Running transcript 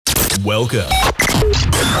Welcome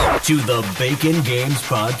to the Bacon Games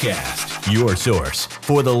Podcast, your source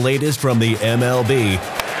for the latest from the MLB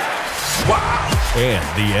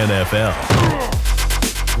and the NFL.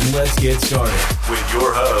 Let's get started with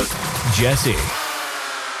your host, Jesse.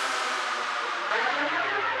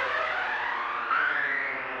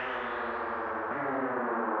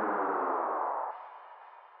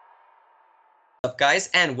 What's up, guys,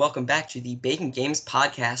 and welcome back to the Bacon Games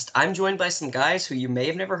Podcast. I'm joined by some guys who you may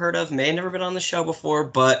have never heard of, may have never been on the show before,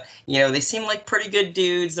 but, you know, they seem like pretty good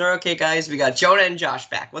dudes. They're okay guys. We got Jonah and Josh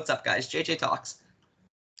back. What's up, guys? JJ Talks.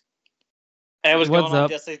 Hey, what's going on, up?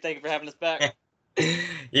 Jesse? Thank you for having us back.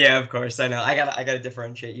 Yeah, of course. I know. I gotta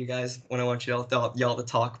differentiate you guys when I want y'all to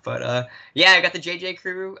talk. But yeah, I got the JJ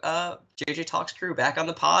crew, JJ Talks crew back on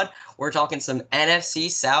the pod. We're talking some NFC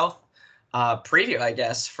South preview, I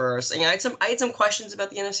guess. First, I had some questions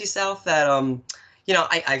about the NFC South that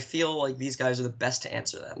I feel like these guys are the best to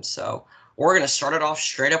answer them. So we're gonna start it off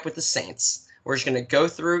straight up with the Saints. We're just gonna go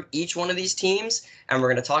through each one of these teams, and we're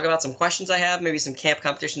gonna talk about some questions I have, maybe some camp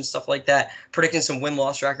competition stuff like that, predicting some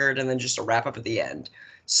win-loss record, and then just a wrap up at the end.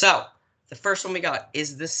 So the first one we got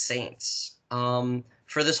is the Saints.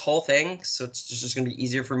 For this whole thing, so it's just gonna be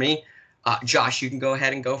easier for me. Josh, you can go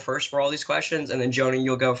ahead and go first for all these questions, and then Jonah,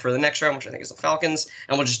 you'll go for the next round, which I think is the Falcons,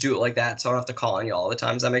 and we'll just do it like that, so I don't have to call on you all the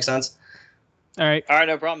time. Does that make sense? All right,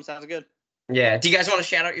 no problem. Sounds good. Yeah. Do you guys want to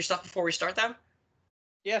shout out your stuff before we start, though?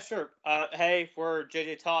 Yeah, sure. Hey, we're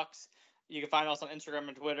JJ Talks. You can find us on Instagram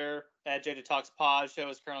and Twitter at JJ Talks Pod. Show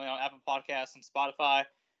is currently on Apple Podcasts and Spotify,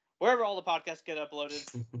 wherever all the podcasts get uploaded.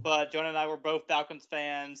 But Jonah and I were both Falcons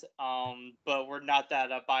fans, but we're not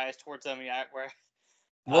that biased towards them yet.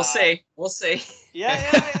 We'll see. We'll see. Yeah,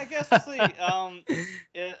 I guess we'll see.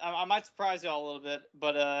 I might surprise y'all a little bit,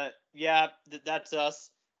 but that's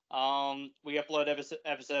us. We upload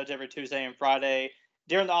episodes every Tuesday and Friday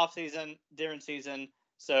during the off season, during season.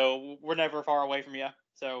 So we're never far away from you.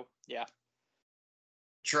 So yeah.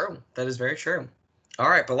 True. That is very true.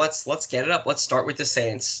 All right, but let's get it up. Let's start with the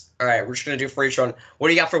Saints. All right, we're just gonna do for each one. What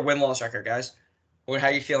do you got for win-loss record, guys? How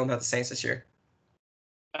are you feeling about the Saints this year?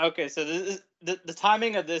 Okay, so the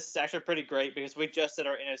timing of this is actually pretty great because we just did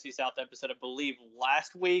our NFC South episode, I believe,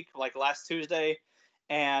 last week, like last Tuesday.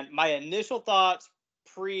 And my initial thoughts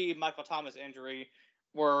pre-Michael Thomas injury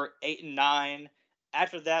were 8-9.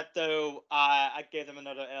 After that, though, I gave them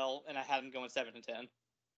another L, and I had them going 7-10.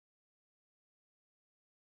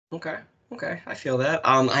 Okay, I feel that.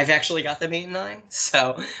 I've actually got them 8-9,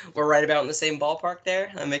 so we're right about in the same ballpark there.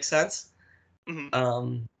 That makes sense.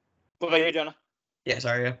 Mm-hmm. What about you, Jonah? Yeah,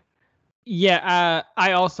 sorry. Yeah,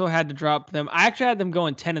 I also had to drop them. I actually had them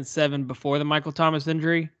going 10-7 before the Michael Thomas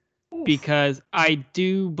injury because I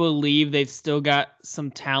do believe they've still got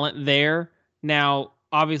some talent there. Now,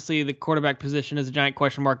 obviously, the quarterback position is a giant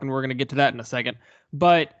question mark, and we're going to get to that in a second.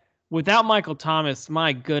 But without Michael Thomas,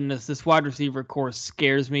 my goodness, this wide receiver core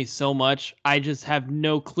scares me so much. I just have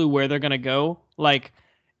no clue where they're going to go.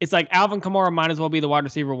 It's like Alvin Kamara might as well be the wide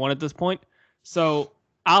receiver one at this point. So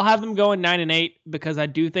I'll have them going 9-8 because I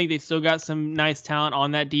do think they've still got some nice talent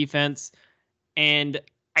on that defense. And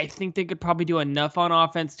I think they could probably do enough on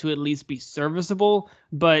offense to at least be serviceable,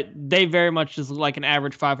 but they very much just look like an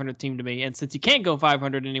average 500 team to me. And since you can't go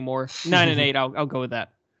 500 anymore, 9-8, I'll go with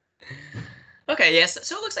that. Okay, yes.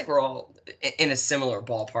 So it looks like we're all in a similar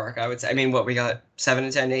ballpark, I would say. I mean, we got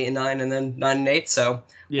 7-10, 8-9, and then 9-8. So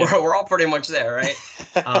yeah. we're all pretty much there, right?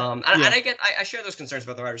 And I share those concerns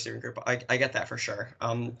about the wide receiving group. I get that for sure.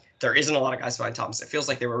 There isn't a lot of guys behind Thomas. It feels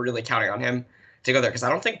like they were really counting on him to go there because I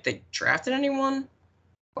don't think they drafted anyone,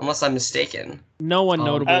 unless I'm mistaken. No one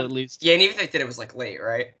notable, at least. Yeah, and even if they did, it was like late,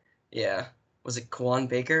 right? Yeah. Was it Quan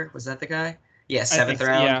Baker? Was that the guy? Yeah, 7th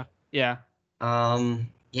round. Yeah.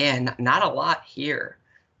 Yeah, not a lot here.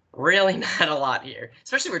 Really not a lot here.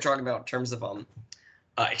 Especially we're talking about in terms of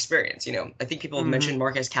experience. I think people have mentioned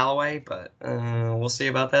Marquez Callaway, but we'll see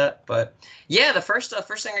about that. But yeah, the first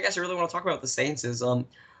thing I guess I really want to talk about with the Saints is who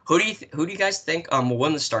do you guys think will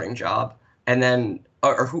win the starting job, and then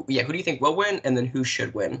who do you think will win, and then who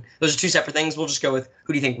should win? Those are two separate things. We'll just go with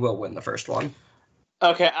who do you think will win the first one.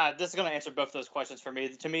 Okay, this is going to answer both those questions for me.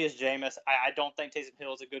 To me, it's Jameis. I don't think Taysom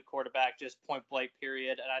Hill is a good quarterback, just point blank,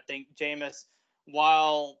 period. And I think Jameis,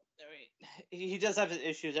 while he does have his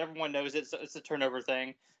issues, everyone knows it's a turnover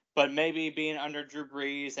thing. But maybe being under Drew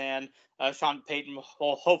Brees and Sean Payton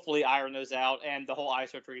will hopefully iron those out, and the whole eye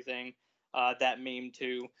surgery thing, that meme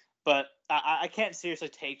too. But I can't seriously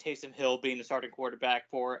take Taysom Hill being the starting quarterback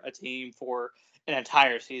for a team for an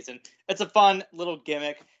entire season. It's a fun little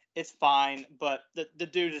gimmick. It's fine, but the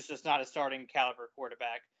dude is just not a starting caliber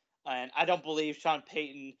quarterback. And I don't believe Sean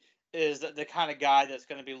Payton is the kind of guy that's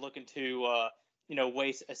going to be looking to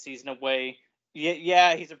waste a season away.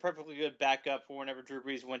 Yeah, he's a perfectly good backup for whenever Drew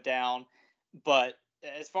Brees went down, but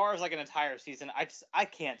as far as like an entire season, I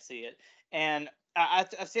can't see it. And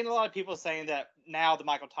I've seen a lot of people saying that now the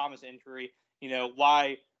Michael Thomas injury,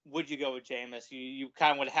 why would you go with Jameis? You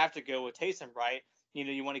kind of would have to go with Taysom, right?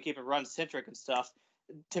 You want to keep it run centric and stuff.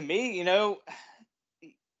 To me,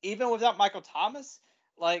 even without Michael Thomas,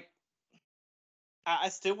 like I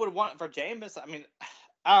still would want it for Jameis. I mean,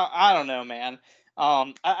 I don't know, man.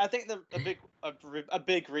 I think a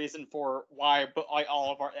big reason for why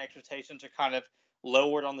all of our expectations are kind of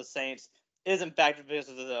lowered on the Saints is in fact because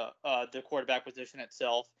of the quarterback position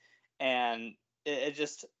itself, and it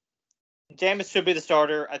just Jameis should be the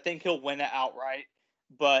starter. I think he'll win it outright,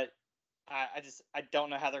 but I don't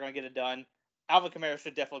know how they're going to get it done. Alvin Kamara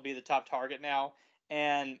should definitely be the top target now,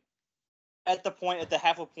 and at the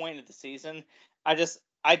halfway point of the season, I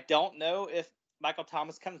don't know if Michael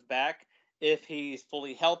Thomas comes back, if he's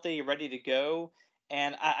fully healthy, ready to go,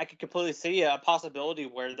 and I could completely see a possibility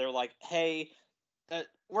where they're like, hey,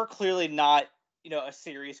 we're clearly not, a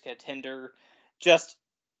serious contender. Just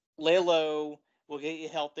lay low. We'll get you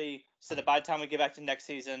healthy so that by the time we get back to next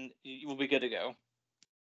season, you will be good to go.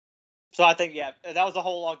 So I think, yeah, that was a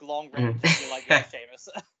whole long rant. Like Jameis.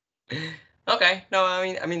 Okay. No,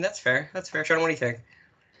 I mean that's fair. That's fair. Sean, what do you think?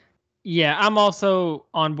 Yeah, I'm also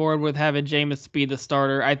on board with having Jameis be the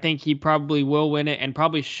starter. I think he probably will win it and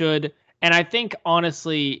probably should. And I think,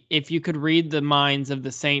 honestly, if you could read the minds of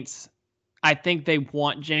the Saints, I think they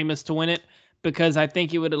want Jameis to win it because I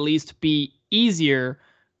think it would at least be easier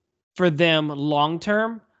for them long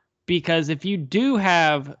term. Because if you do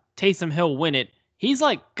have Taysom Hill win it, he's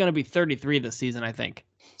like going to be 33 this season, I think.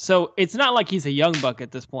 So it's not like he's a young buck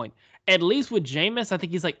at this point. At least with Jameis, I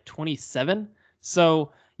think he's like 27.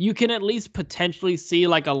 So you can at least potentially see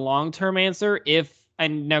like a long-term answer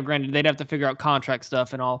and now granted, they'd have to figure out contract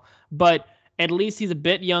stuff and all, but at least he's a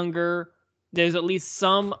bit younger. There's at least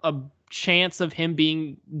some chance of him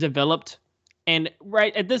being developed. And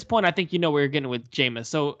right at this point, I think where you're getting with Jameis.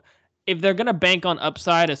 So if they're going to bank on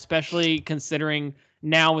upside, especially considering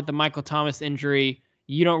now with the Michael Thomas injury,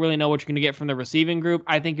 you don't really know what you're going to get from the receiving group.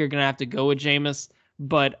 I think you're going to have to go with Jameis,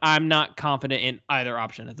 but I'm not confident in either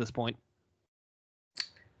option at this point.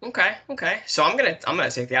 Okay. So I'm gonna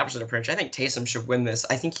take the opposite approach. I think Taysom should win this.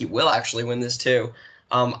 I think he will actually win this too.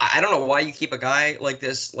 I don't know why you keep a guy like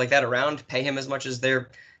that around, pay him as much as they're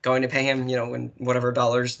going to pay him, in whatever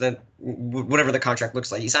the contract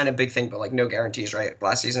looks like. He signed a big thing, but like no guarantees, right?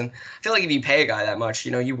 Last season. I feel like if you pay a guy that much,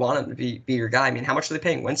 you want him to be your guy. I mean, how much are they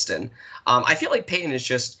paying Winston? I feel like Peyton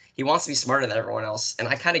is he wants to be smarter than everyone else, and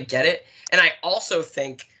I kind of get it. And I also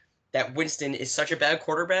think that Winston is such a bad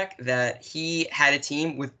quarterback that he had a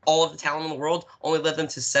team with all of the talent in the world, only led them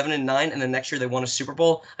to 7-9, and then next year they won a Super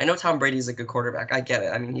Bowl. I know Tom Brady is a good quarterback. I get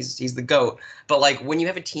it. I mean, he's the GOAT. But like when you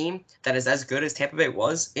have a team that is as good as Tampa Bay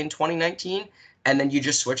was in 2019, and then you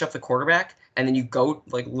just switch up the quarterback, and then you go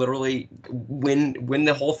like literally win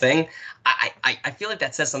the whole thing, I feel like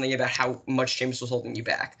that says something about how much Jameis was holding you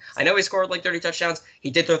back. I know he scored like 30 touchdowns. He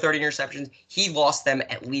did throw 30 interceptions. He lost them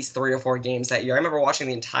at least 3 or 4 games that year. I remember watching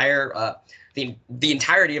the entire the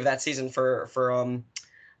entirety of that season for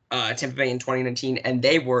Tampa Bay in 2019, and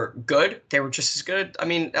they were good. They were just as good, I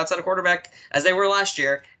mean, outside of quarterback, as they were last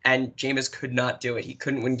year, and Jameis could not do it. He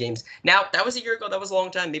couldn't win games. Now, that was a year ago. That was a long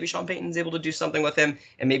time. Maybe Sean Payton's able to do something with him,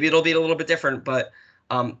 and maybe it'll be a little bit different, but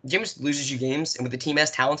Jameis loses you games, and with the team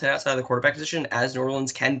as talented outside of the quarterback position as New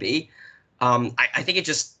Orleans can be, I think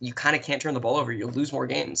you kind of can't turn the ball over. You'll lose more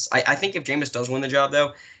games. I think if Jameis does win the job,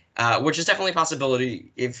 though, which is definitely a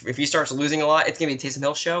possibility. If he starts losing a lot, it's gonna be a Taysom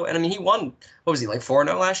Hill show. And I mean, he won. What was he like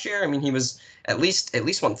 4-0 last year? I mean, he was at least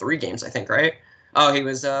won 3 games, I think, right? Oh, he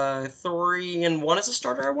was 3-1 as a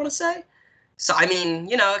starter, I want to say. So I mean,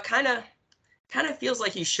 it kind of feels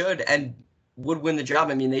like he should and would win the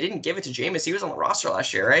job. I mean, they didn't give it to Jameis. He was on the roster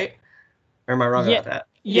last year, right? Or am I wrong about that?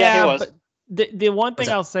 Yeah, he was. But the one thing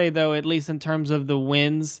I'll say though, at least in terms of the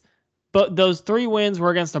wins. But those 3 wins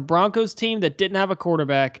were against the Broncos team that didn't have a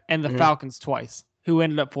quarterback and the Falcons twice, who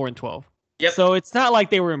ended up 4-12. Yep. So it's not like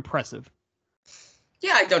they were impressive.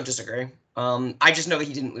 Yeah, I don't disagree. I just know that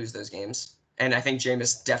he didn't lose those games, and I think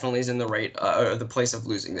Jameis definitely is in the place of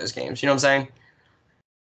losing those games. You know what I'm saying?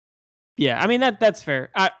 Yeah, I mean that's fair.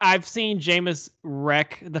 I've seen Jameis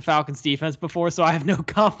wreck the Falcons defense before, so I have no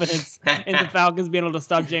confidence in the Falcons being able to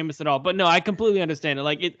stop Jameis at all. But no, I completely understand it.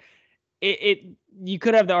 Like it you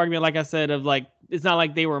could have the argument, like I said, of like it's not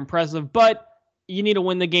like they were impressive, but you need to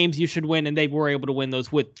win the games you should win, and they were able to win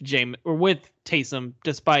those with Taysom,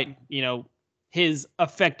 despite his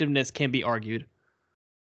effectiveness can be argued.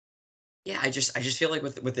 Yeah, I just feel like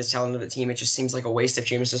with this talent of the team, it just seems like a waste if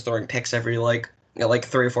Jameis is throwing picks every like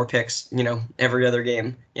 3 or 4 picks, every other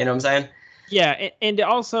game. You know what I'm saying? Yeah, and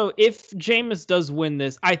also if Jameis does win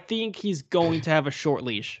this, I think he's going to have a short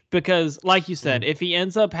leash because, like you said, if he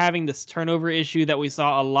ends up having this turnover issue that we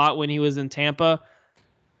saw a lot when he was in Tampa,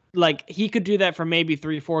 like he could do that for maybe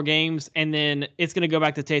 3-4 games, and then it's going to go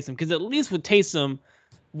back to Taysom. Because at least with Taysom,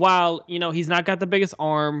 while he's not got the biggest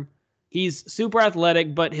arm, he's super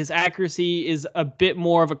athletic, but his accuracy is a bit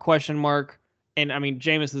more of a question mark. And I mean,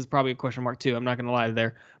 Jameis is probably a question mark too. I'm not going to lie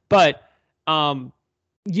there, but um,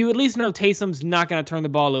 you at least know Taysom's not going to turn the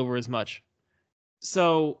ball over as much.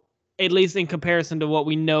 So at least in comparison to what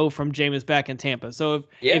we know from Jameis back in Tampa. So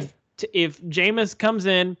Yeah. if Jameis comes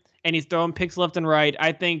in and he's throwing picks left and right,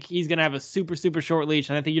 I think he's going to have a super, super short leash.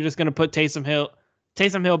 And I think you're just going to put Taysom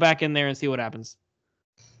Hill back in there and see what happens.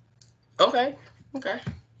 Okay.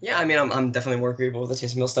 Yeah, I mean, I'm definitely more agreeable with the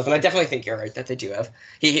Taysom Hill stuff, and I definitely think you're right that they do have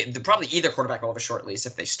probably either quarterback will have a short lease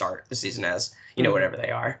if they start the season as whatever they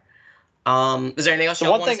are. Is there anything else you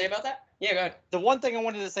want to say about that? Yeah, go ahead. The one thing I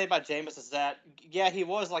wanted to say about Jameis is that he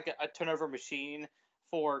was like a turnover machine.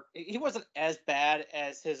 He wasn't as bad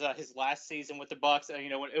as his last season with the Bucs.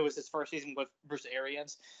 When it was his first season with Bruce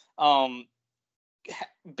Arians.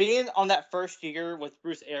 Being on that first year with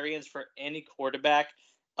Bruce Arians for any quarterback.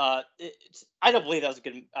 I don't believe that was a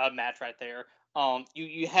good match right there.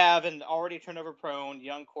 You have an already turnover-prone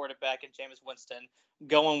young quarterback in Jameis Winston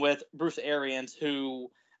going with Bruce Arians, who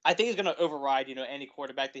I think is going to override any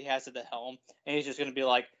quarterback that he has at the helm, and he's just going to be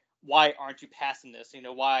like, why aren't you passing this?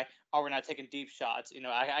 Why are we not taking deep shots?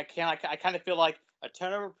 I kind of feel like a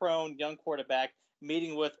turnover-prone young quarterback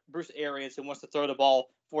meeting with Bruce Arians who wants to throw the ball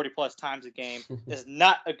 40+ times a game is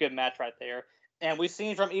not a good match right there. And we've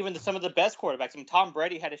seen from even some of the best quarterbacks. I mean, Tom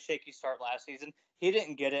Brady had a shaky start last season. He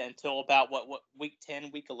didn't get it until about what week 10,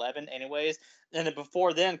 week 11, anyways. And then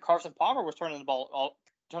before then, Carson Palmer was turning the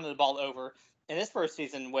ball over in his first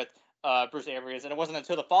season with Bruce Arians. And it wasn't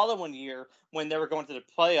until the following year when they were going to the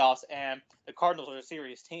playoffs and the Cardinals were a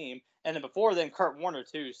serious team. And then before then, Kurt Warner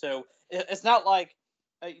too. So it's not like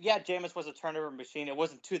Jameis was a turnover machine. It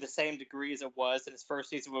wasn't to the same degree as it was in his first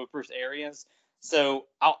season with Bruce Arians. So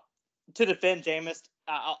to defend Jameis,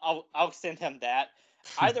 I'll send him that.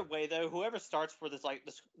 Either way, though, whoever starts for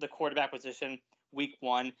the quarterback position week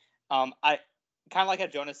 1, I kind of like how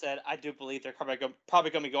Jonas said, I do believe they're probably going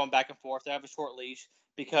to be going back and forth. They have a short leash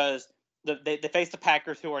because they face the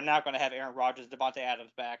Packers, who are not going to have Aaron Rodgers, Devontae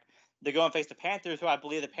Adams back. They go and face the Panthers, who I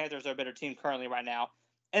believe the Panthers are a better team currently right now,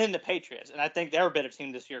 and then the Patriots, and I think they're a better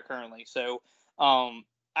team this year currently. So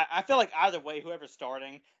I feel like either way, whoever's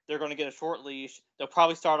starting, they're going to get a short leash. They'll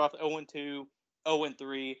probably start off 0-2,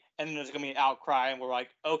 0-3, and then there's going to be an outcry, and we're like,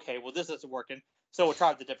 okay, well, this isn't working, so we'll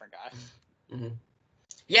try with a different guy. Mm-hmm.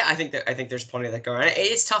 Yeah, I think there's plenty of that going on.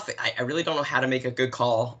 It's tough. I really don't know how to make a good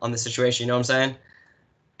call on the situation. You know what I'm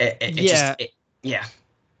saying? Yeah.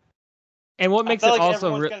 And what makes it like also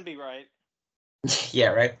everyone's going to be right. Yeah,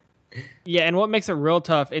 right. Yeah, and what makes it real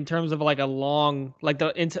tough in terms of like a long, like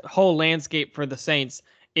the whole landscape for the Saints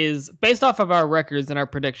is based off of our records and our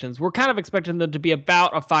predictions. We're kind of expecting them to be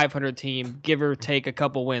about a 500 team, give or take a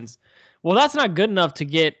couple wins. Well, that's not good enough to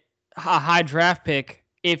get a high draft pick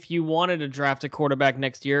if you wanted to draft a quarterback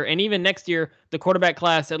next year. And even next year, the quarterback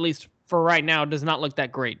class, at least for right now, does not look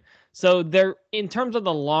that great. So they're, in terms of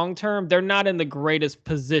the long term, they're not in the greatest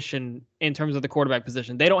position in terms of the quarterback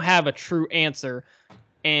position. They don't have a true answer.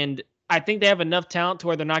 And I think they have enough talent to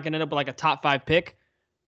where they're not going to end up with like a top 5 pick.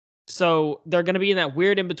 So they're going to be in that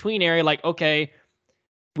weird in between area. Like, okay,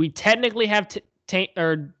 we technically have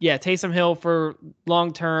Taysom Hill for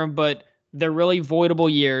long term, but they're really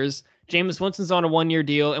voidable years. Jameis Winston's on a 1-year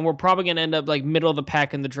deal, and we're probably going to end up like middle of the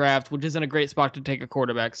pack in the draft, which isn't a great spot to take a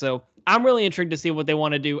quarterback. So I'm really intrigued to see what they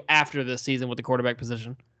want to do after this season with the quarterback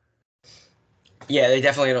position. Yeah, they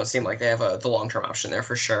definitely don't seem like they have the long-term option there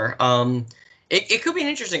for sure. It could be an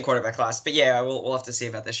interesting quarterback class, but yeah, we'll have to see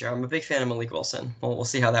about this year. I'm a big fan of Malik Wilson. We'll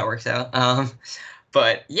see how that works out.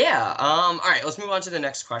 But yeah, all right, let's move on to the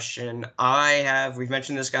next question. We've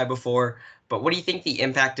mentioned this guy before, but what do you think the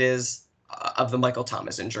impact is of the Michael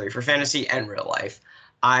Thomas injury for fantasy and real life?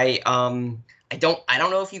 I don't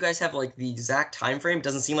know if you guys have like the exact time frame. It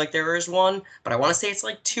doesn't seem like there is one, but I want to say it's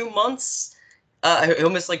like 2 months. He'll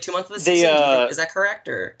miss like 2 months of the season. Is that correct?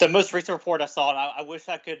 Or the most recent report I saw, and I wish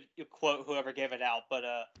I could quote whoever gave it out, but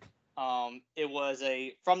it was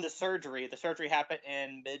from the surgery. The surgery happened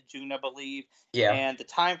in mid-June, I believe. Yeah. And the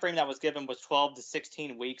time frame that was given was 12 to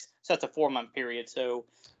 16 weeks. So that's a 4-month period. So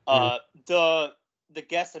the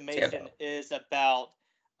guesstimation is about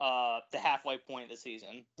the halfway point of the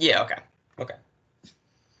season. Yeah. Okay.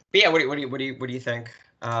 But yeah, what do you think?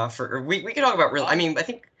 We can talk about real. I mean, I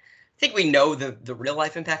think we know the real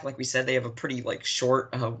life impact. Like we said, they have a pretty like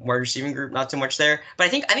short wide receiving group, not so much there. But I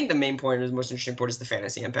think the main point, or the most interesting point, is the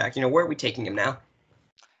fantasy impact. Where are we taking him now?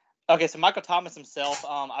 Okay, so Michael Thomas himself,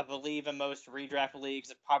 I believe in most redraft leagues,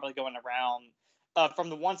 is probably going around. From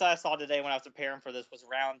the ones I saw today when I was preparing for this, was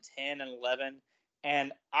around 10 and 11,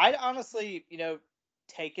 and I'd honestly,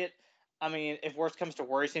 take it. I mean, if worst comes to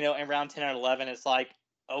worst, in round 10 and 11, it's like,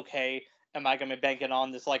 okay, am I going to be banking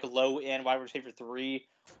on this like low end wide receiver 3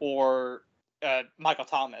 or Michael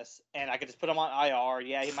Thomas? And I could just put him on IR.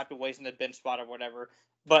 Yeah, he might be wasting the bench spot or whatever,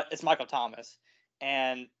 but it's Michael Thomas.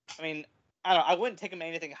 And I mean, I don't know, I wouldn't take him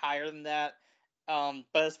anything higher than that.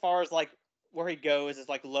 But as far as like where he goes is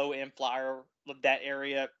like low end flyer, that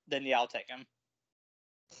area, then yeah, I'll take him.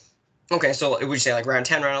 Okay, so would you say like round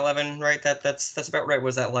 10, round 11, right? That's about right.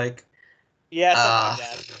 Was that like? Yeah, something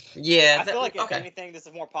like that. Yeah, I feel like if anything, this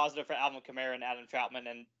is more positive for Alvin Kamara and Adam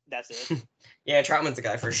Troutman, and that's it. Yeah, Troutman's the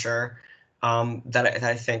guy for sure. That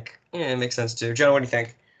I think it makes sense too. Joe, what do you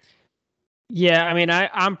think? Yeah, I mean,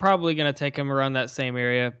 I'm probably going to take him around that same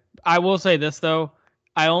area. I will say this, though.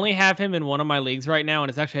 I only have him in one of my leagues right now, and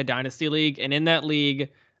it's actually a dynasty league. And in that league,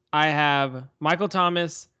 I have Michael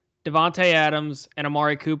Thomas, Devontae Adams, and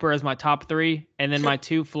Amari Cooper as my top 3. And then my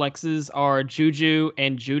 2 flexes are Juju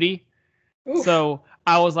and Judy. Oof. So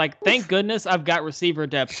I was like, thank goodness I've got receiver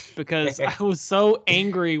depth, because I was so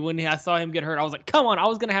angry when I saw him get hurt. I was like, come on, I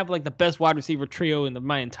was going to have like the best wide receiver trio in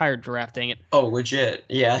my entire draft, dang it. Oh, legit.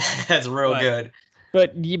 Yeah, that's real good.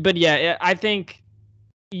 But yeah, I think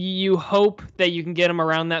you hope that you can get him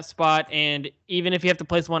around that spot. And even if you have to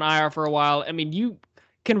place him on IR for a while, I mean, you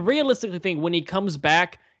can realistically think when he comes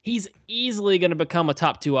back, he's easily going to become a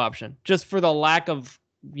top 2 option just for the lack of,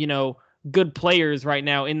 good players right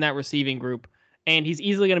now in that receiving group. And he's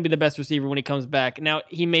easily going to be the best receiver when he comes back. Now,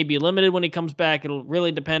 he may be limited when he comes back. It'll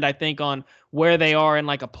really depend, I think, on where they are in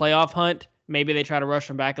like a playoff hunt. Maybe they try to rush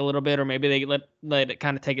him back a little bit, or maybe they let it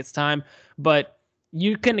kind of take its time. But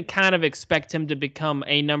you can kind of expect him to become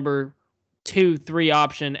a number 2, 3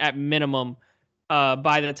 option at minimum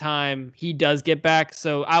by the time he does get back.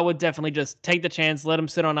 So I would definitely just take the chance, let him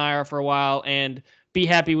sit on IR for a while, and be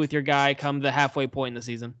happy with your guy come the halfway point in the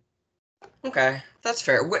season. Okay, that's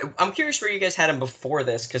fair. I'm curious where you guys had him before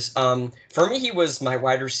this, because for me he was my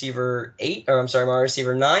wide receiver 8, or I'm sorry, my wide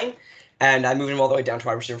receiver 9, and I moved him all the way down to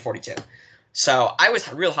wide receiver 42. So I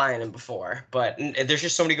was real high on him before, but there's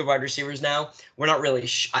just so many good wide receivers now. We're not really.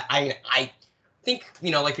 I think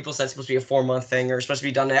like people said, it's supposed to be a 4-month thing, or it's supposed to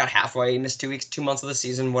be done out halfway, miss 2 weeks, 2 months of the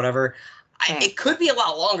season, whatever. It could be a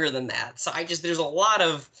lot longer than that. So there's a lot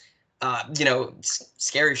of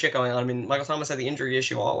scary shit going on. I mean, Michael Thomas had the injury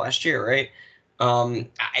issue all last year, right?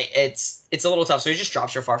 It's a little tough. So he just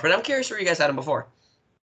dropped so far. But I'm curious where you guys had him before.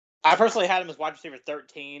 I personally had him as wide receiver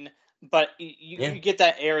 13, but you get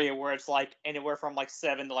that area where it's like anywhere from like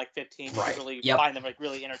 7 to like 15. Right. You really find them like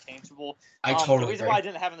really interchangeable. I totally The reason agree. why I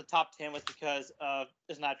didn't have him in the top 10 was because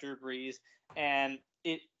it's not Drew Brees, and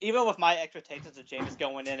even with my expectations of Jameis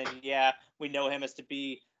going in, and yeah, we know him as to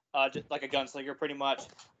be just like a gunslinger pretty much.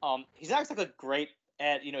 He's actually great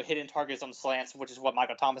at hitting targets on slants, which is what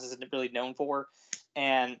Michael Thomas isn't really known for.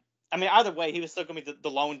 And I mean, either way, he was still going to be the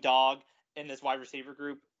lone dog in this wide receiver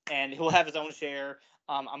group, and he'll have his own share.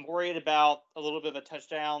 I'm worried about a little bit of a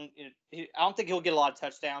touchdown. I don't think he'll get a lot of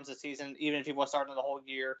touchdowns this season, even if he was starting the whole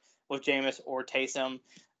year with Jameis or Taysom.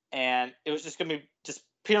 And it was just going to be just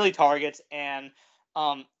purely targets. And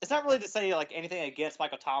it's not really to say like anything against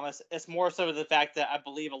Michael Thomas. It's more so the fact that I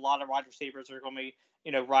believe a lot of wide receivers are going to be,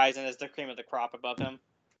 rising as the cream of the crop above him.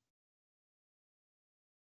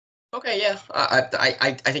 Okay, yeah,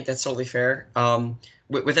 I think that's totally fair.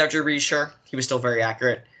 Without Drew Brees, sure, he was still very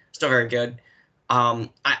accurate, still very good.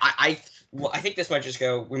 I think this might just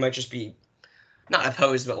go. We might just be not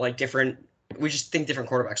opposed, but like different. We just think different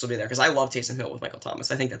quarterbacks will be there, because I love Taysom Hill with Michael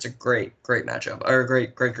Thomas. I think that's a great matchup, or a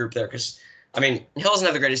great group there, because I mean, Hill doesn't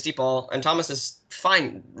have the greatest deep ball, and Thomas is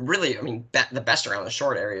fine, really. I mean, the best around the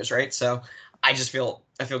short areas, right? So I feel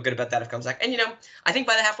good about that if it comes back. And I think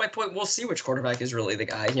by the halfway point we'll see which quarterback is really the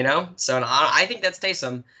guy. So I think that's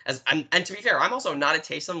Taysom. And to be fair, I'm also not a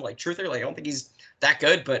Taysom like truther. Like I don't think he's that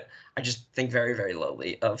good, but I just think very, very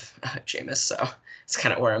lowly of Jameis. So it's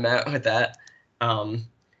kind of where I'm at with that.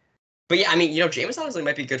 But yeah, I mean, Jameis honestly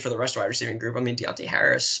might be good for the rest of the wide receiving group. I mean, Deontay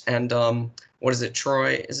Harris and what is it?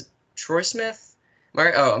 Troy Smith?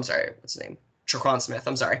 Oh, I'm sorry. What's his name? Tre'Quan Smith.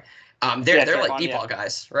 I'm sorry. They're like deep ball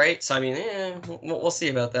guys, right? So I mean, we'll see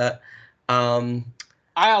about that. I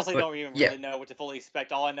honestly don't even really know what to fully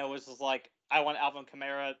expect. All I know is like I want Alvin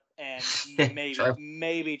Kamara and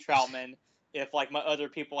maybe Troutman. if like my other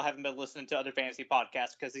people haven't been listening to other fantasy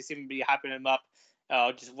podcasts because they seem to be hyping him up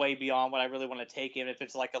just way beyond what I really want to take him if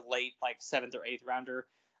it's like a late like 7th or 8th rounder.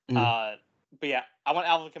 But yeah, I want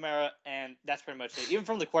Alvin Kamara, and that's pretty much it. Even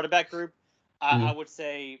from the quarterback group, I would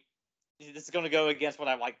say this is going to go against what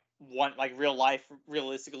I want real life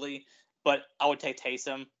realistically, but I would take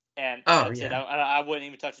Taysom, and that's it. I wouldn't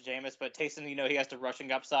even touch Jameis, but Taysom, he has the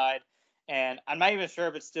rushing upside, and I'm not even sure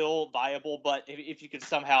if it's still viable, but if you could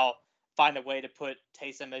somehow find a way to put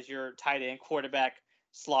Taysom as your tight end quarterback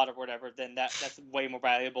slot or whatever, then that's way more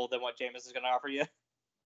valuable than what Jameis is going to offer you.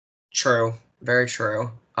 True. Very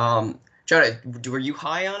true. Jonah, were you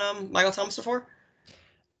high on Michael Thomas before?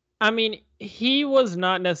 I mean, he was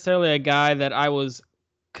not necessarily a guy that I was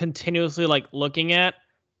continuously looking at.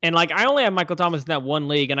 And I only have Michael Thomas in that one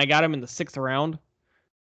league, and I got him in the 6th round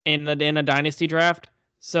in a dynasty draft.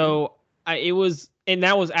 So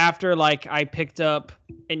that was after I picked up,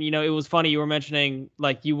 and it was funny you were mentioning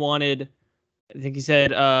you wanted, I think you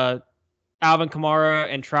said Alvin Kamara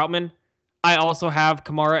and Troutman. I also have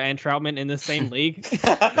Kamara and Troutman in the same league.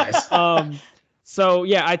 Nice. So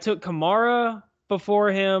yeah, I took Kamara before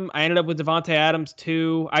him. I ended up with Devontae Adams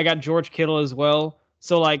too. I got George Kittle as well.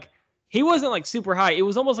 So he wasn't super high. It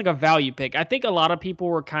was almost like a value pick. I think a lot of people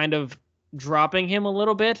were kind of dropping him a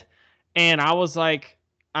little bit, and I was like,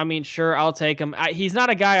 I mean, sure, I'll take him. He's not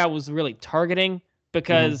a guy I was really targeting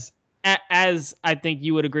because, as I think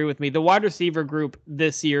you would agree with me, the wide receiver group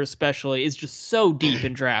this year especially is just so deep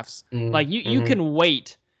in drafts. You can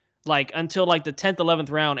wait until the 10th, 11th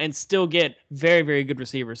round and still get very, very good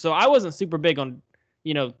receivers. So I wasn't super big on,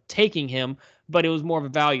 taking him, but it was more of a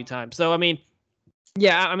value time. So, I mean,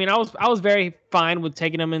 yeah, I mean, I was very fine with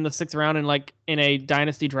taking him in the 6th round in a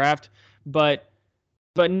dynasty draft, but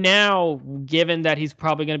now, given that he's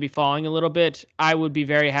probably going to be falling a little bit, I would be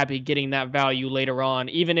very happy getting that value later on,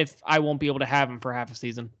 even if I won't be able to have him for half a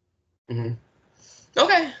season.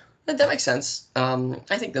 Okay, that makes sense.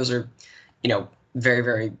 I think those are, very,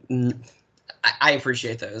 very. I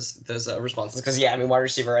appreciate those responses because wide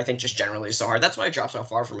receiver I think just generally is so hard. That's why it drops so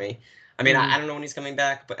far for me. I mean, I don't know when he's coming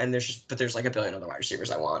back, but there's a billion other wide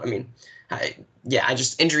receivers I want. I mean,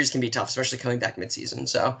 injuries can be tough, especially coming back midseason.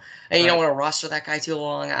 So, and you don't want to roster that guy too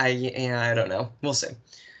long. I don't know. We'll see.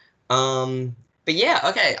 But yeah,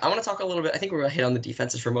 okay. I want to talk a little bit. I think we're gonna hit on the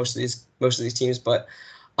defenses for most of these teams, but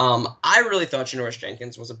I really thought Janoris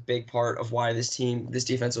Jenkins was a big part of why this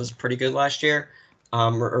defense was pretty good last year,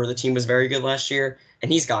 or the team was very good last year,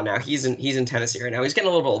 and he's gone now. He's in Tennessee right now. He's getting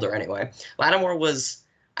a little bit older anyway. Lattimore was,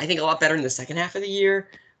 I think, a lot better in the second half of the year,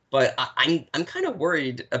 but I'm kind of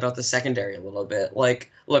worried about the secondary a little bit. Look,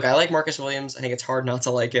 I like Marcus Williams. I think it's hard not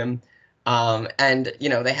to like him. And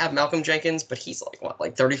they have Malcolm Jenkins, but he's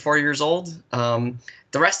 34 years old.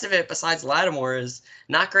 The rest of it, besides Lattimore, is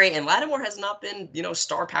not great. And Lattimore has not been,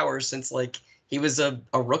 star power since he was a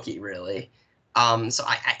rookie, really. So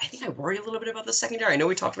I think I worry a little bit about the secondary. I know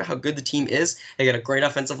we talked about how good the team is. They got a great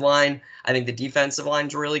offensive line. I think the defensive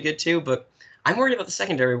line's really good too, but I'm worried about the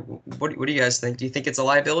secondary. What do you guys think? Do you think it's a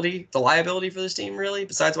liability? The liability for this team, really,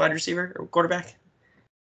 besides wide receiver or quarterback?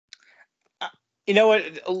 You know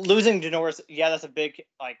what? Losing Janoris, that's a big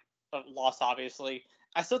loss. Obviously,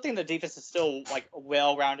 I still think the defense is still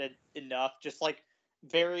well-rounded enough. Just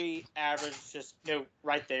very average, just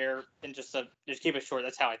right there, and just keep it short.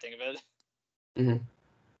 That's how I think of it.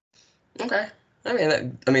 Okay.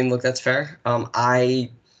 I mean, look, that's fair.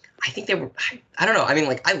 I think they were. I don't know. I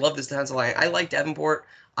mean, I love this defensive line. I like Davenport.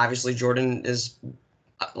 Obviously, Jordan is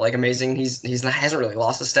amazing. Hasn't really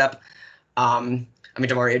lost a step. I mean,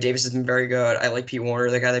 Demario Davis has been very good. I like Pete Warner,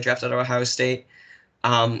 the guy that drafted out of Ohio State.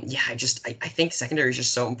 I think secondary is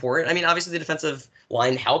just so important. I mean, obviously the defensive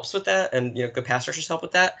line helps with that, and good pass rushers help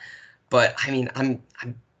with that. But I mean, I'm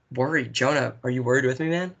worried. Jonah, are you worried with me,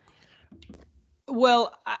 man?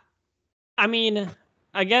 Well, I mean,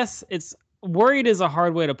 I guess it's worried is a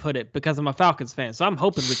hard way to put it because I'm a Falcons fan, so I'm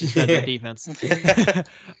hoping we can shred their defense.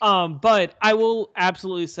 But I will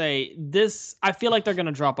absolutely say this: I feel like they're going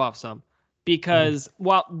to drop off some. Because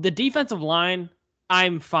while the defensive line,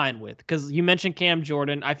 I'm fine with. Because you mentioned Cam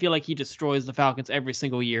Jordan. I feel like he destroys the Falcons every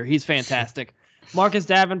single year. He's fantastic. Marcus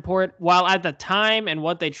Davenport, while at the time and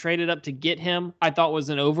what they traded up to get him, I thought was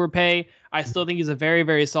an overpay, I still think he's a very,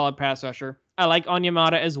 very solid pass rusher. I like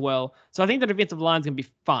Onyemata as well. So I think the defensive line is going to be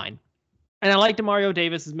fine. And I like Demario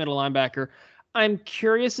Davis as middle linebacker. I'm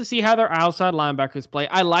curious to see how their outside linebackers play.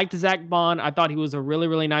 I liked Zach Bond. I thought he was a really,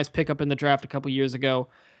 really nice pickup in the draft a couple years ago.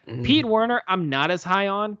 Pete Werner, I'm not as high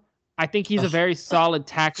on. I think he's a very solid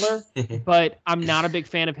tackler, but I'm not a big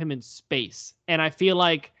fan of him in space. And I feel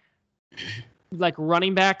like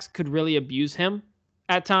running backs could really abuse him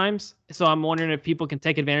at times. So I'm wondering if people can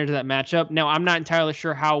take advantage of that matchup. Now, I'm not entirely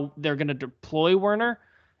sure how they're going to deploy Werner.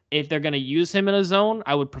 If they're going to use him in a zone,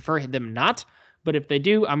 I would prefer them not. But if they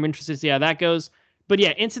do, I'm interested to see how that goes. But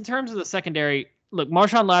yeah, in terms of the secondary, look,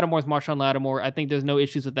 Marshawn Lattimore is Marshawn Lattimore. I think there's no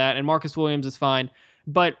issues with that. And Marcus Williams is fine.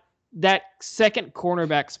 But that second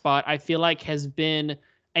cornerback spot, I feel like, has been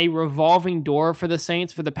a revolving door for the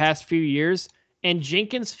Saints for the past few years. And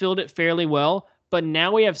Jenkins filled it fairly well. But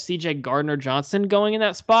now we have CJ Gardner-Johnson going in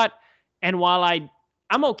that spot. And while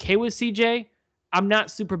I'm okay with CJ, I'm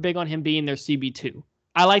not super big on him being their CB2.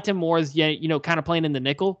 I liked him more as, kind of playing in the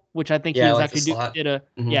nickel, which I think he was actually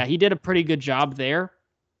he did a pretty good job there.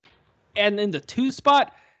 And in the 2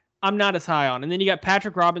 spot, I'm not as high on. And then you got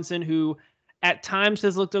Patrick Robinson, who at times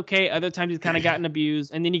has looked okay, other times he's kind of gotten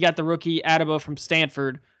abused. And then you got the rookie Adebo from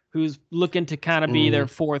Stanford, who's looking to kind of be their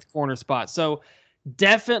 4th corner spot. So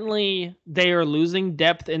definitely they are losing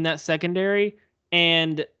depth in that secondary.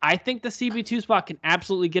 And I think the CB2 spot can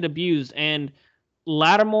absolutely get abused. And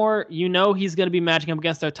Lattimore, he's going to be matching up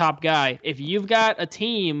against their top guy. If you've got a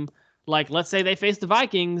team, like let's say they face the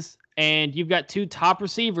Vikings, and you've got 2 top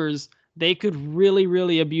receivers, they could really,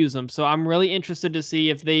 really abuse them. So I'm really interested to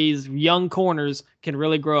see if these young corners can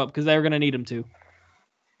really grow up, because they're going to need them to.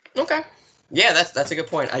 Okay. Yeah, that's a good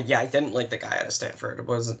point. I didn't like the guy out of Stanford. I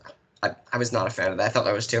was not a fan of that. I thought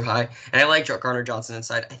that was too high. And I like Gardner-Johnson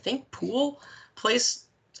inside. I think Poole plays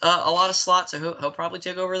a lot of slots, so he'll probably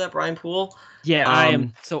take over that Brian Poole. Yeah, I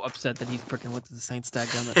am so upset that he's freaking with the Saints tag.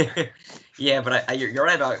 Yeah, but you're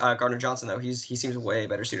right about Gardner-Johnson, though. He seems way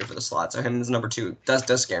better suited for the slot. So him as number 2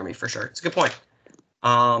 does scare me for sure. It's a good point.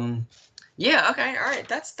 Yeah, okay, all right.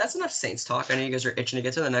 That's enough Saints talk. I know you guys are itching to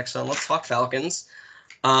get to the next one. Let's talk Falcons.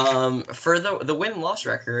 For the win-loss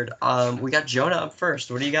record, we got Jonah up first.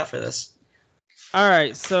 What do you got for this? All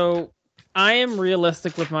right, so I am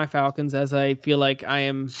realistic with my Falcons, as I feel like I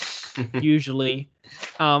am usually.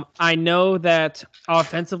 I know that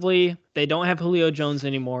offensively they don't have Julio Jones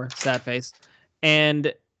anymore, sad face,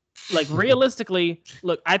 and like realistically,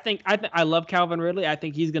 look, I love Calvin Ridley. I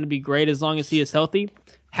think he's going to be great as long as he is healthy.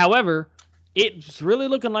 However, it's really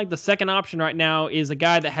looking like the second option right now is a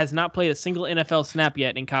guy that has not played a single NFL snap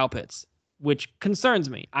yet in Kyle Pitts, which concerns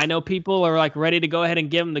me. I know people are like ready to go ahead and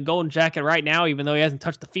give him the golden jacket right now, even though he hasn't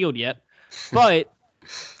touched the field yet. But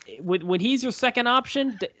when he's your second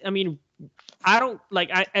option, I mean, I don't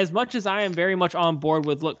as much as I am very much on board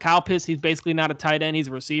with, look, Kyle Pitts, he's basically not a tight end, he's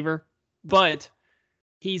a receiver, but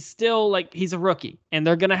he's still he's a rookie, and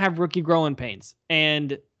they're gonna have rookie growing pains,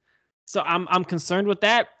 and so I'm concerned with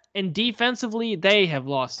that. And defensively, they have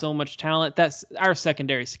lost so much talent. That's our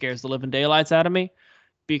secondary scares the living daylights out of me,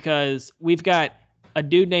 because we've got a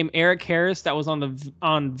dude named Eric Harris that was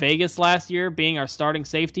on Vegas last year being our starting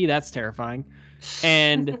safety. That's terrifying.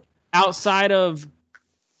 And outside of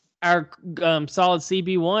our solid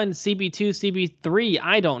CB1, CB2, CB3,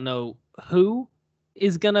 I don't know who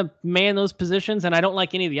is going to man those positions, and I don't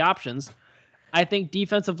like any of the options. I think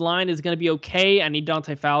defensive line is going to be okay. I need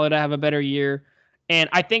Dante Fowler to have a better year. And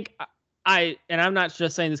I think and I'm not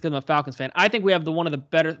just saying this because I'm a Falcons fan, I think we have one of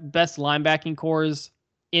the best linebacking cores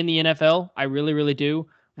in the NFL. I really, really do.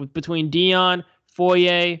 Between Dion,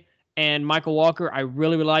 Foye, and Michael Walker, I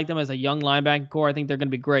really, really like them as a young linebacking core. I think they're going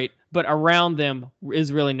to be great. But around them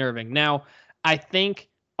is really nerving. Now, I think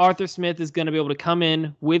Arthur Smith is going to be able to come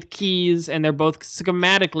in with keys, and they're both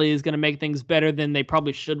schematically is going to make things better than they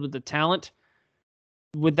probably should with the talent.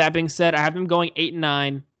 With that being said, I have them going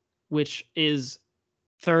 8-9, which is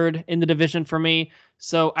third in the division for me.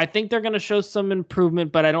 So I think they're going to show some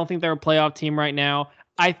improvement, but I don't think they're a playoff team right now.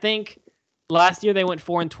 I think last year they went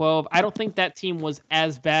 4-12. I don't think that team was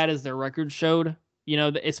as bad as their record showed,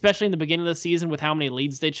 especially in the beginning of the season with how many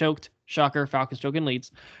leads they choked. Shocker, Falcons choking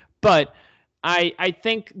leads. But I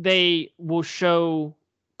think they will show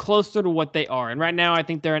closer to what they are. And right now I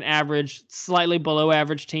think they're an average, slightly below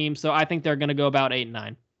average team. So I think they're going to go about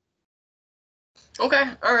 8-9. Okay.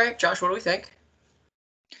 All right. Josh, what do we think?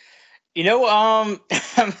 This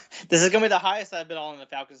is going to be the highest I've been on the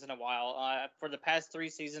Falcons in a while. For the past 3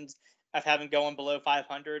 seasons, I've had them going below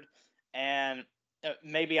 500. And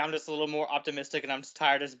maybe I'm just a little more optimistic, and I'm just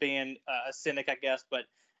tired of being a cynic, I guess. But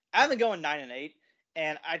I've been going 9-8,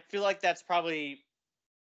 and I feel like that's probably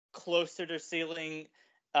closer to ceiling.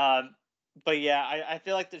 But yeah, I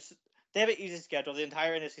feel like they have an easy schedule. The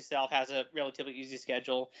entire NFC South has a relatively easy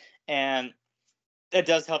schedule, and it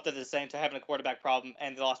does help that the Saints are having a quarterback problem,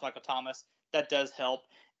 and they lost Michael Thomas. That does help.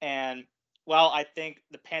 And while I think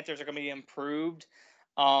the Panthers are going to be improved,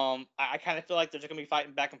 I kind of feel like they're just going to be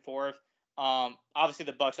fighting back and forth. Obviously,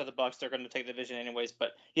 the Bucs are the Bucs. They're going to take the division anyways.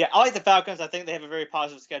 But yeah, I like the Falcons. I think they have a very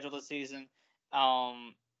positive schedule this season,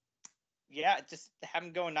 Yeah, just have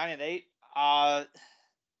him going 9-8. I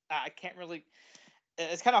can't really.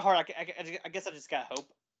 It's kind of hard. I guess I just got hope.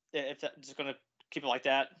 If I'm just gonna keep it like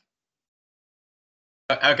that.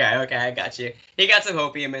 Okay, I got you. He got some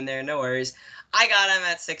hopium in there, no worries. I got him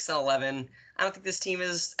at 6-11. I don't think this team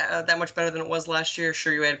is that much better than it was last year.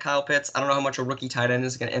 Sure, you had Kyle Pitts. I don't know how much a rookie tight end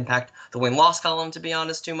is going to impact the win-loss column, to be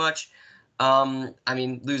honest, too much. I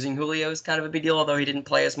mean, losing Julio is kind of a big deal, although he didn't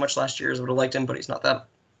play as much last year as would have liked him, but he's not that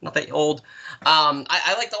old.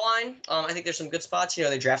 I like the line. I think there's some good spots. You know,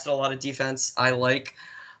 they drafted a lot of defense. I like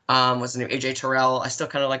what's his name, AJ Terrell. I still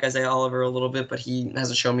kind of like Isaiah Oliver a little bit, but he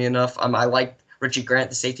hasn't shown me enough. I like Richie Grant,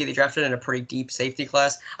 the safety they drafted in a pretty deep safety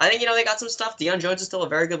class. I think, they got some stuff. Deion Jones is still a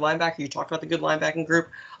very good linebacker. You talked about the good linebacking group.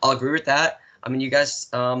 I'll agree with that. I mean, you guys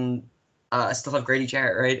still have Grady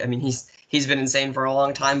Jarrett, right? I mean, he's been insane for a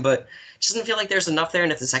long time, but it just doesn't feel like there's enough there.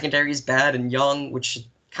 And if the secondary is bad and young, which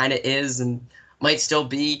kind of is and might still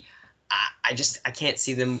be, I can't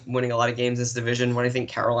see them winning a lot of games in this division when I think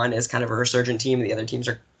Carolina is kind of a resurgent team and the other teams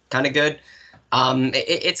are kind of good.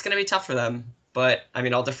 It's going to be tough for them. But, I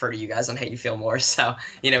mean, I'll defer to you guys on how you feel more. So,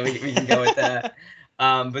 we can go with that.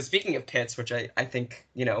 But speaking of Pitts, which I think,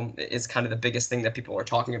 is kind of the biggest thing that people are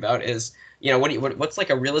talking about is, what's like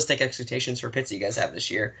a realistic expectations for Pitts that you guys have this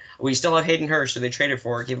year? We still have Hayden Hurst, who they traded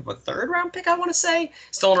for, gave up a 3rd-round pick, I want to say.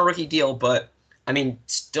 Still on a rookie deal, but, I mean,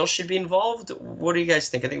 still should be involved. What do you guys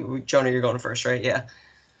think? I think, Jonah, you're going first, right? Yeah.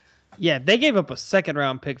 Yeah, they gave up a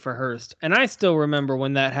 2nd-round pick for Hurst. And I still remember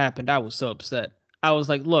when that happened, I was so upset. I was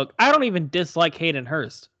like, look, I don't even dislike Hayden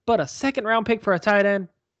Hurst, but a 2nd-round pick for a tight end?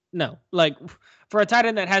 No. Like, for a tight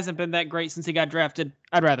end that hasn't been that great since he got drafted,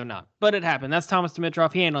 I'd rather not. But it happened. That's Thomas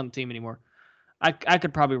Dimitroff. He ain't on the team anymore. I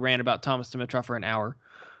could probably rant about Thomas Dimitroff for an hour.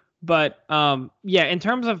 But, yeah, in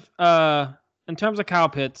terms of Kyle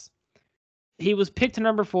Pitts, he was picked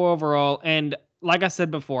number 4 overall, and like I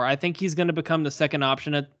said before, I think he's going to become the 2nd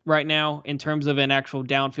option right now in terms of an actual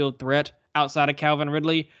downfield threat outside of Calvin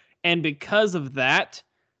Ridley. And because of that,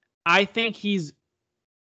 I think he's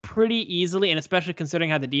pretty easily, and especially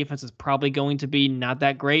considering how the defense is probably going to be not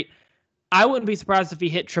that great, I wouldn't be surprised if he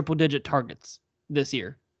hit triple-digit targets this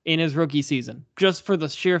year in his rookie season, just for the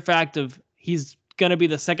sheer fact of he's going to be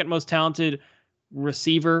the 2nd most talented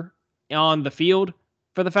receiver on the field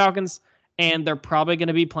for the Falcons, and they're probably going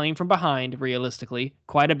to be playing from behind, realistically,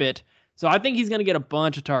 quite a bit. So I think he's going to get a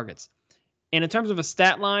bunch of targets. And in terms of a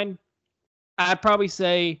stat line, I'd probably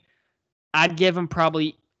say I'd give him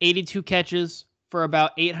probably 82 catches for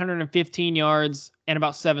about 815 yards and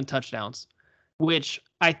about 7 touchdowns, which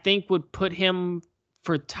I think would put him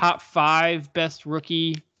for top 5 best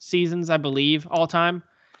rookie seasons, I believe, all time.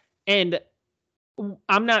 And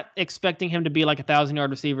I'm not expecting him to be like a 1,000-yard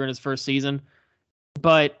receiver in his first season,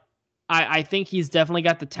 but I think he's definitely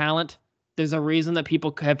got the talent. There's a reason that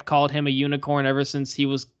people have called him a unicorn ever since he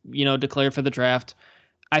was, declared for the draft.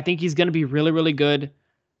 I think he's going to be really, really good.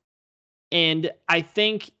 And I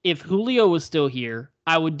think if Julio was still here,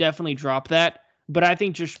 I would definitely drop that. But I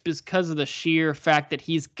think just because of the sheer fact that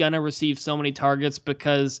he's going to receive so many targets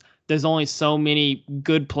because there's only so many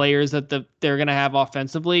good players that they're going to have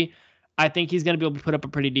offensively, I think he's going to be able to put up a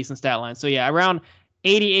pretty decent stat line. So, yeah, around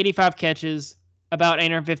 80, 85 catches, about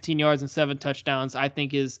 815 yards and 7 touchdowns, I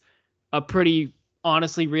think is a pretty,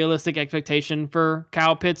 honestly, realistic expectation for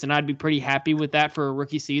Kyle Pitts, and I'd be pretty happy with that for a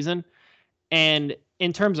rookie season. And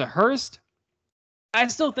in terms of Hurst, I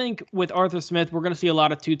still think with Arthur Smith, we're going to see a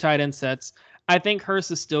lot of 2 tight end sets. I think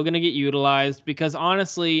Hurst is still going to get utilized because,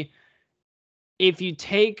 honestly, if you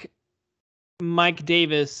take Mike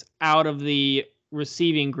Davis out of the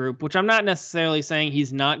receiving group, which I'm not necessarily saying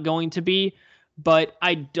he's not going to be, but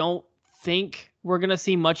I don't think we're going to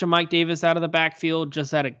see much of Mike Davis out of the backfield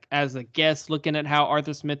just as a guess, looking at how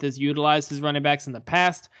Arthur Smith has utilized his running backs in the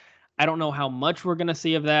past. I don't know how much we're going to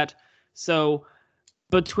see of that. So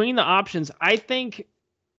between the options, I think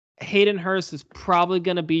Hayden Hurst is probably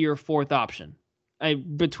going to be your 4th option.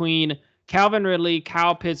 Between Calvin Ridley,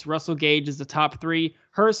 Kyle Pitts, Russell Gage is the top 3.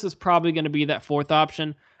 Hurst is probably going to be that 4th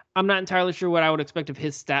option. I'm not entirely sure what I would expect of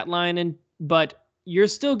his stat line, but you're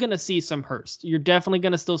still going to see some Hurst. You're definitely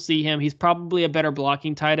going to still see him. He's probably a better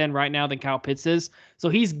blocking tight end right now than Kyle Pitts is. So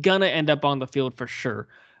he's going to end up on the field for sure.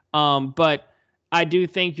 But I do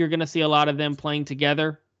think you're going to see a lot of them playing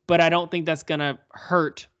together. But I don't think that's going to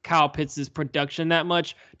hurt Kyle Pitts' production that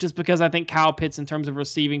much, just because I think Kyle Pitts, in terms of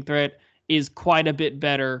receiving threat, is quite a bit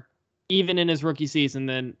better, even in his rookie season,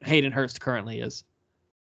 than Hayden Hurst currently is.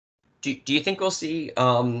 Do you think we'll see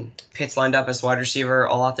Pitts lined up as wide receiver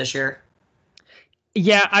a lot this year?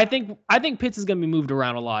 Yeah, I think Pitts is going to be moved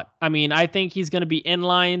around a lot. I mean, I think he's going to be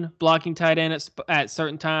inline blocking tight end at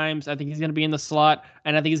certain times. I think he's going to be in the slot,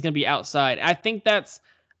 and I think he's going to be outside. I think that's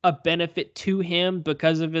a benefit to him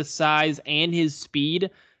because of his size and his speed.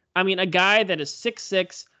 I mean, a guy that is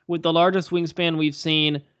 6'6" with the largest wingspan we've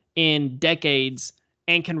seen in decades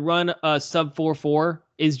and can run a sub 4.4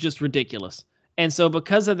 is just ridiculous. And so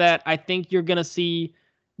because of that, I think you're going to see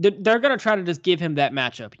they're going to try to just give him that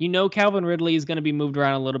matchup. You know, Calvin Ridley is going to be moved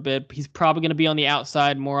around a little bit. He's probably going to be on the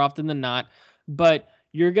outside more often than not, but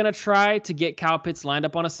you're going to try to get Kyle Pitts lined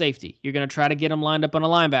up on a safety. You're going to try to get him lined up on a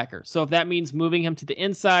linebacker. So if that means moving him to the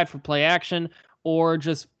inside for play action or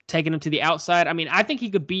just taking him to the outside, I mean, I think he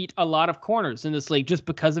could beat a lot of corners in this league just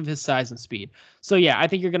because of his size and speed. So yeah, I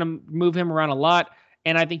think you're going to move him around a lot,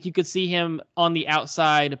 and I think you could see him on the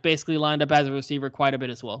outside basically lined up as a receiver quite a bit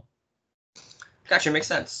as well. Gotcha, makes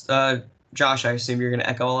sense. Josh, I assume you're going to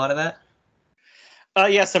echo a lot of that?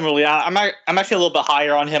 Yeah, similarly. I'm actually a little bit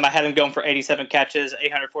higher on him. I had him going for 87 catches,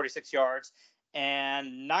 846 yards,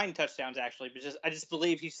 and 9 touchdowns actually. But I just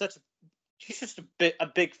believe he's just a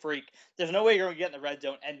big freak. There's no way you're going to get in the red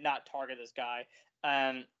zone and not target this guy.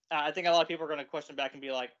 I think a lot of people are going to question back and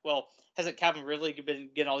be like, well, hasn't Calvin Ridley been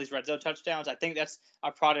getting all these red zone touchdowns? I think that's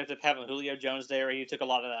a product of having Julio Jones there. He took a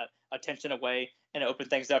lot of that attention away and opened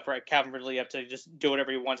things up for Calvin Ridley up to just do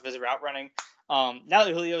whatever he wants with his route running. Now that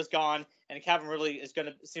Julio's gone and Calvin Ridley is going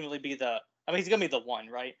to seemingly be he's going to be the one,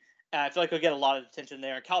 right? I feel like he'll get a lot of attention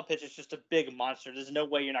there. And Kyle Pitts is just a big monster. There's no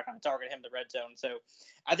way you're not going to target him in the red zone. So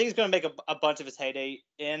I think he's going to make a bunch of his heyday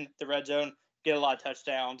in the red zone, get a lot of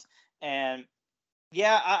touchdowns. And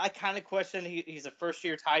yeah, I kind of question he's a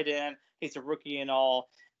first-year tight end. He's a rookie and all.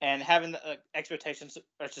 And having the expectations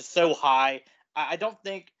are just so high, I don't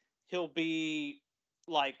think he'll be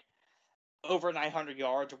like over 900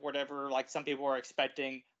 yards or whatever like some people are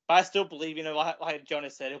expecting. But I still believe, like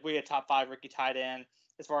Jonas said, he'll be a top 5 rookie tight end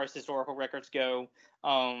as far as historical records go.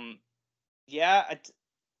 Yeah,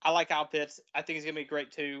 I like Kyle Pitts. I think he's going to be great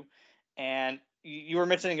too. And you were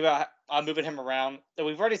mentioning about moving him around. So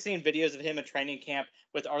we've already seen videos of him in training camp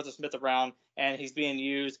with Arthur Smith around, and he's being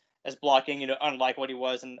used as blocking, unlike what he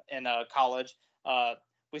was in college.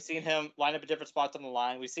 We've seen him line up at different spots on the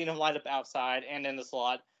line. We've seen him line up outside and in the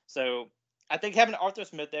slot. So I think having Arthur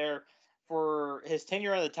Smith there for his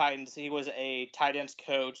tenure on the Titans, he was a tight ends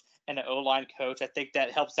coach and an O-line coach. I think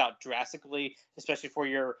that helps out drastically, especially for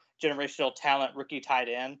your generational talent rookie tight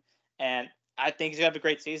end. And I think he's going to have a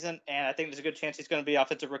great season, and I think there's a good chance he's going to be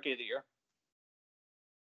Offensive Rookie of the Year.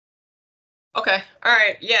 Okay. All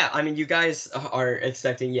right. Yeah. I mean, you guys are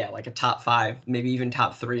expecting, like a top 5, maybe even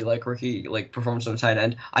top 3, like rookie, like performance on the tight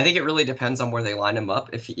end. I think it really depends on where they line him up.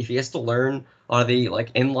 If he has to learn a lot of the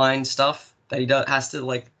like inline stuff that he has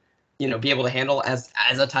to be able to handle as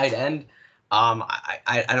a tight end.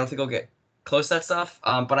 I don't think he'll get close to that stuff.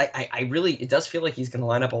 But I really, it does feel like he's going to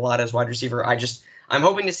line up a lot as wide receiver. I'm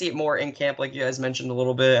hoping to see it more in camp, like you guys mentioned a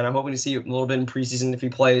little bit, and I'm hoping to see it a little bit in preseason if he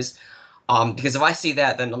plays. Because if I see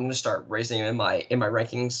that, then I'm going to start raising him in my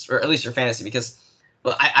rankings, or at least your fantasy, because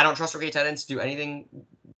I don't trust rookie tight ends to do anything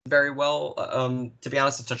very well. To be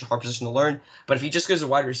honest, it's such a hard position to learn. But if he just goes to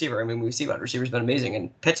wide receiver, I mean, we see wide receiver's been amazing,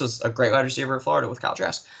 and Pitts was a great wide receiver at Florida with Kyle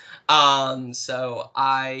Trask. So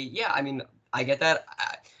I get that.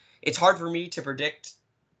 It's hard for me to predict,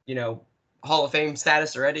 Hall of Fame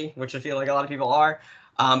status already, which I feel like a lot of people are.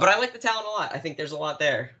 But I like the talent a lot. I think there's a lot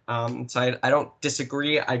there. So I don't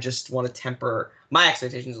disagree. I just want to temper my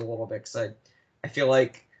expectations a little bit because I feel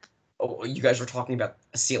like you guys were talking about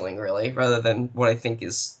a ceiling, really, rather than what I think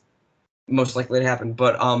is most likely to happen.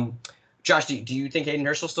 But Josh, do you think Hayden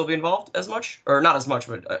Hurst will still be involved as much? Or not as much,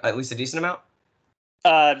 but at least a decent amount?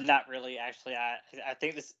 Not really, actually. I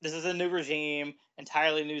think this is a new regime,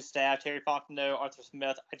 entirely new staff. Terry Fontenot, Arthur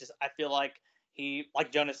Smith. I feel like he,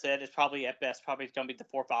 like Jonas said, is probably at best going to be the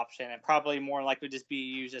 4th option, and probably more likely just be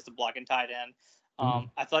used as the blocking tight end.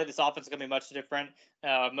 I feel like this offense is going to be much different.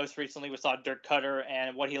 Most recently, we saw Dirk Cutter,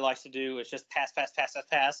 and what he likes to do is just pass,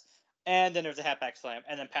 and then there's a halfback slam,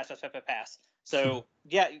 and then pass. So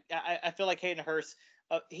yeah, I feel like Hayden Hurst,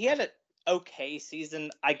 he had an okay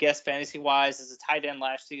season, I guess, fantasy-wise, as a tight end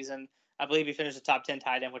last season. I believe he finished the top 10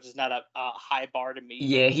 tight end, which is not a high bar to meet.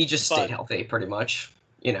 Yeah, he just stayed healthy, pretty much.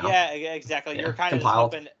 Yeah, exactly. Yeah, you're kind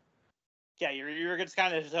compiled. of just hoping. Yeah, you're just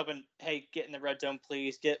kind of just hoping, hey, get in the red zone,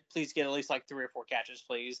 please. Please get at least like 3 or 4 catches,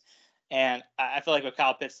 please. And I feel like with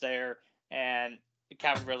Kyle Pitts there and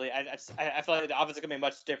Calvin Ridley, I feel like the offense is going to be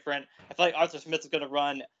much different. I feel like Arthur Smith is going to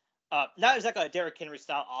run not exactly a Derrick Henry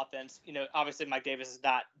style offense. Obviously Mike Davis is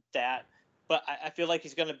not that, but I feel like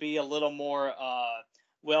he's going to be a little more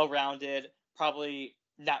well-rounded, probably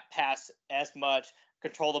not pass as much,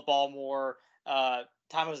 control the ball more.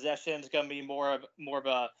 Time of possession is going to be more of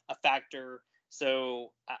a factor.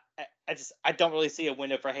 So I don't really see a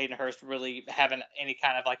window for Hayden Hurst really having any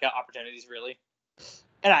kind of like opportunities really.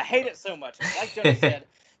 And I hate it so much. Like Jody said,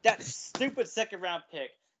 that stupid second round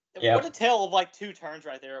pick. Yep. What a tale of like two turns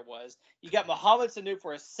right there it was. You got Mohamed Sanu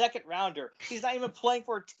for a second rounder. He's not even playing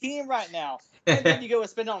for a team right now. And then you go and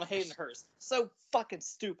spend it on Hayden Hurst. So fucking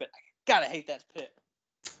stupid. I gotta hate that pick.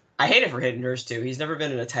 I hate it for Hayden Hurst too. He's never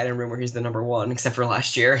been in a tight end room where he's the number one, except for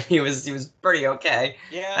last year. He was pretty okay.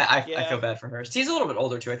 Yeah, I feel bad for Hurst. He's a little bit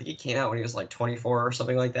older too. I think he came out when he was like 24 or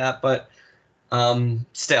something like that. But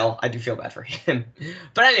still, I do feel bad for him.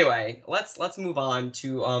 But anyway, let's move on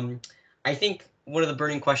to I think one of the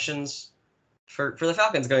burning questions for the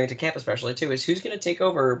Falcons going into camp especially too is who's going to take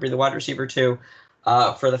over, be the wide receiver too,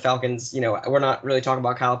 for the Falcons. You know, we're not really talking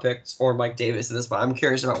about Kyle Pitts or Mike Davis in this, but I'm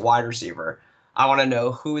curious about wide receiver. I want to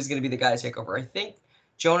know who is going to be the guy to take over. I think,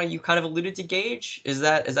 Jonah, you kind of alluded to Gage. Is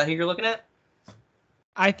that who you're looking at?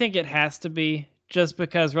 I think it has to be, just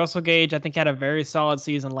because Russell Gage, I think, had a very solid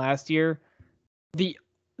season last year. The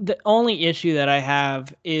only issue that I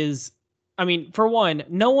have is, I mean, for one,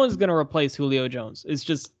 no one's going to replace Julio Jones. It's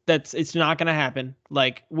just it's not going to happen.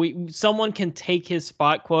 Like someone can take his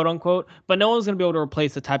spot, quote unquote, but no one's going to be able to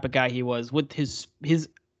replace the type of guy he was with his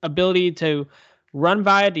ability to run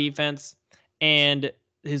via defense. And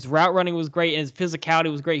his route running was great, and his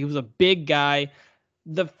physicality was great. He was a big guy.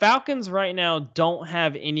 The Falcons right now don't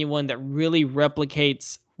have anyone that really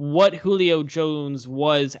replicates what Julio Jones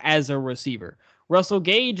was as a receiver. Russell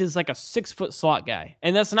Gage is like a 6-foot slot guy,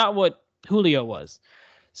 and that's not what Julio was.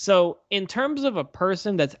 So in terms of a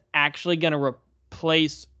person that's actually going to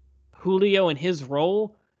replace Julio in his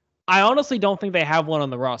role, I honestly don't think they have one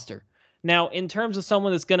on the roster. Now, in terms of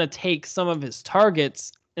someone that's going to take some of his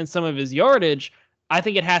targets and some of his yardage, I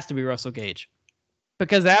think it has to be Russell Gage.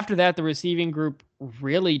 Because after that, the receiving group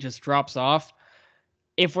really just drops off.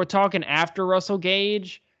 If we're talking after Russell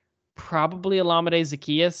Gage, probably Olamide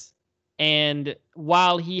Zaccheaus. And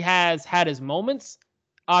while he has had his moments,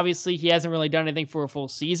 obviously he hasn't really done anything for a full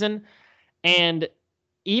season. And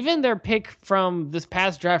even their pick from this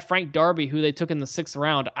past draft, Frank Darby, who they took in the 6th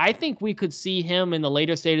round, I think we could see him in the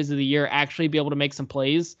later stages of the year actually be able to make some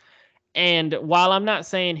plays. And while I'm not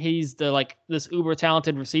saying he's this uber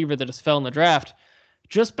talented receiver that just fell in the draft,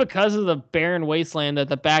 just because of the barren wasteland that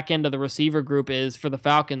the back end of the receiver group is for the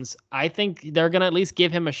Falcons, I think they're going to at least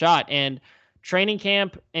give him a shot. And training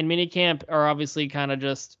camp and mini camp are obviously kind of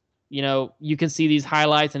just, you can see these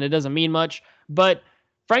highlights and it doesn't mean much, but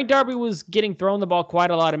Frank Darby was getting thrown the ball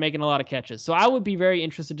quite a lot and making a lot of catches. So I would be very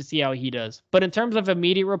interested to see how he does. But in terms of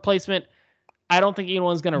immediate replacement, I don't think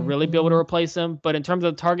anyone's going to really be able to replace him. But in terms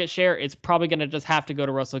of target share, it's probably going to just have to go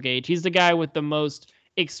to Russell Gage. He's the guy with the most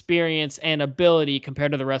experience and ability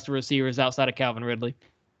compared to the rest of the receivers outside of Calvin Ridley.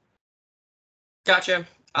 Gotcha.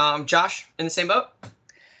 Josh, in the same boat?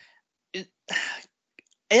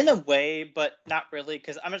 In a way, but not really,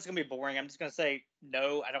 because I'm just going to be boring. I'm just going to say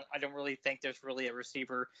no. I don't really think there's really a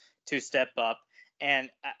receiver to step up.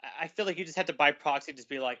 And I feel like you just have to by proxy just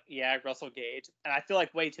be like, yeah, Russell Gage. And I feel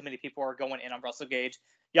like way too many people are going in on Russell Gage.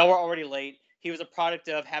 Y'all were already late. He was a product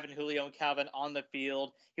of having Julio and Calvin on the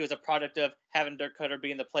field. He was a product of having Dirk Koetter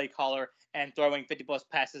being the play caller and throwing 50-plus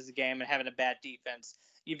passes a game and having a bad defense.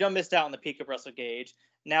 You've done missed out on the peak of Russell Gage.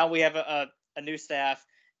 Now we have a new staff,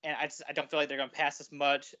 and I don't feel like they're going to pass as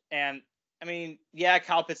much. And, I mean, yeah,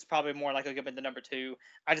 Kyle Pitts is probably more likely to be the number 2.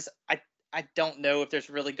 I don't know if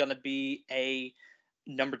there's really going to be a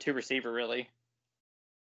number 2 receiver, really.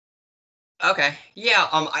 Okay. Yeah,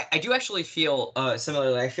 I do actually feel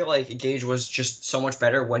similarly. I feel like Gage was just so much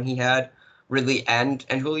better when he had Ridley and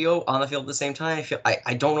Julio on the field at the same time.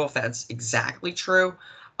 I don't know if that's exactly true,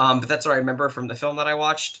 but that's what I remember from the film that I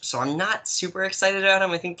watched. So I'm not super excited about him.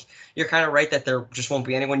 I think you're kind of right that there just won't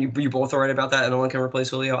be anyone. You both are right about that, and no one can replace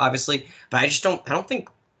Julio, obviously. But I don't think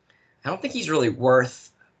he's really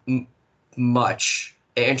worth much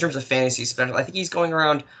in terms of fantasy special. I think he's going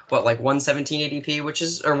around, 117 ADP,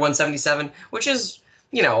 or 177, which is,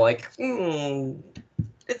 it's okay. Like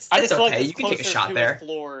you can take a shot there.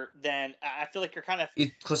 Floor than I feel like you're kind of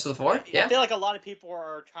close to the floor. Yeah. I feel like a lot of people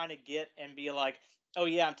are trying to get and be like, oh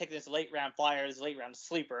yeah, I'm taking this late round flyer, this late round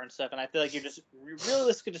sleeper and stuff. And I feel like you're just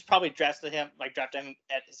realistically just probably draft him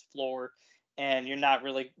at his floor, and you're not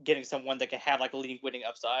really getting someone that can have like a league winning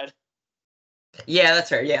upside. Yeah, that's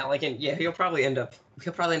fair. Yeah, he'll probably end up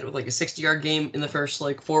with like a 60-yard game in the first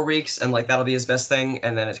 4 weeks, and that'll be his best thing,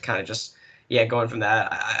 and then it's kind of just going from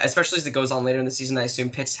that. Especially as it goes on later in the season, I assume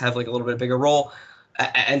Pitts have a little bit bigger role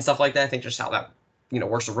and stuff like that. I think just how that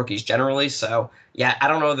worse than rookies generally. So yeah, I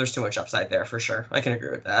don't know if there's too much upside there for sure. I can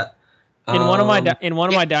agree with that. In one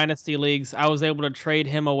of my dynasty leagues, I was able to trade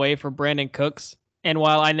him away for Brandon Cooks. And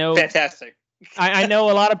while I know Fantastic. I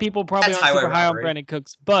know a lot of people probably aren't super high on robbery. Brandon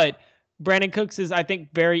Cooks, but Brandon Cooks is, I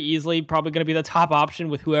think, very easily probably going to be the top option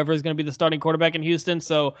with whoever is going to be the starting quarterback in Houston.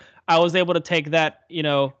 So I was able to take that.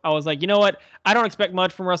 I was like, you know what? I don't expect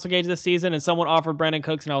much from Russell Gage this season, and someone offered Brandon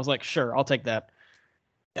Cooks, and I was like, sure, I'll take that.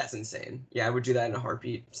 That's insane. Yeah, I would do that in a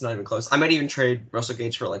heartbeat. It's not even close. I might even trade Russell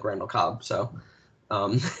Gage for like Randall Cobb. So,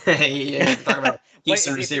 yeah, talk about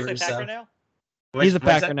Houston receivers. So. Now? He's a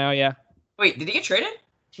Packer now. Yeah. Wait, did he get traded?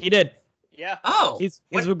 He did. Yeah. Oh, he's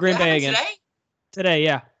with Green Bay again. Today,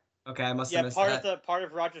 yeah. Okay, I must have missed that. Part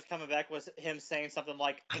of Rodgers coming back was him saying something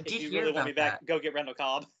like, "If you really want me back, go get Randall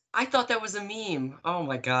Cobb." I thought that was a meme. Oh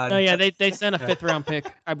my god. Oh yeah, they sent a 5th round pick.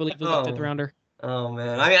 I believe it was a 5th rounder. Oh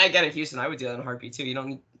man, I mean, I get it, Houston. I would do that in a heartbeat too. You don't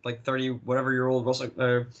need like 30 whatever year old Russell,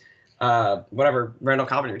 whatever Randall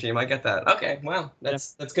Cobb on your team. I get that. Okay, wow,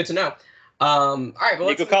 that's good to know. All right, well,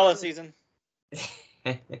 Nico Collins season.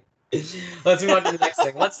 Let's move on to the next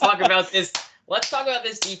thing. Let's talk about this. Let's talk about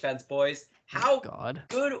this defense, boys. How good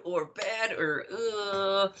or bad or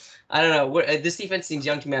I don't know. This defense seems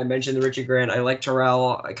young to me. I mentioned the Richie Grant. I like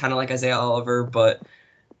Terrell. I kind of like Isaiah Oliver, but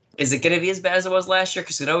is it going to be as bad as it was last year?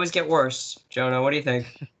 Because it could always get worse. Jonah, what do you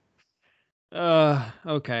think?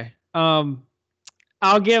 Okay.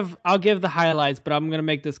 I'll give the highlights, but I'm gonna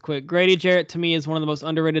make this quick. Grady Jarrett to me is one of the most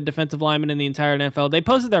underrated defensive linemen in the entire NFL. They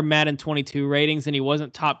posted their Madden 22 ratings, and he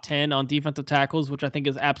wasn't top 10 on defensive tackles, which I think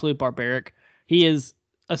is absolutely barbaric. He is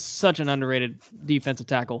such an underrated defensive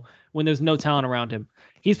tackle when there's no talent around him.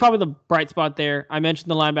 He's probably the bright spot there. I mentioned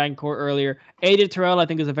the linebacking core earlier. AJ Terrell, I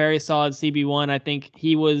think, is a very solid CB1. I think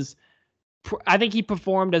he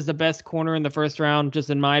performed as the best corner in the first round, just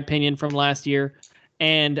in my opinion, from last year.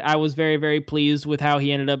 And I was very, very pleased with how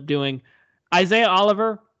he ended up doing. Isaiah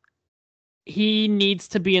Oliver, he needs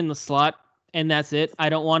to be in the slot, and that's it. I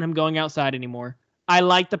don't want him going outside anymore. I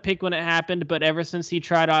liked the pick when it happened, but ever since he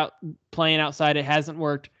tried out playing outside, it hasn't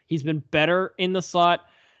worked. He's been better in the slot.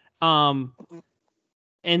 And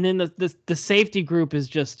then the safety group is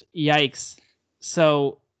just yikes.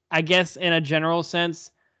 So I guess in a general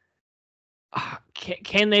sense,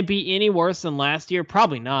 can they be any worse than last year?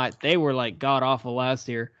 Probably not. They were like god awful last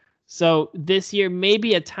year. So this year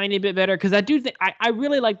maybe a tiny bit better, because I do think I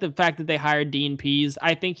really like the fact that they hired Dean Pease.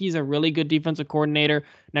 I think he's a really good defensive coordinator.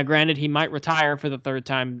 Now, granted, he might retire for the 3rd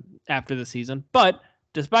time after the season, but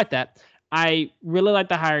despite that, I really like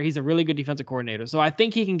the hire. He's a really good defensive coordinator, so I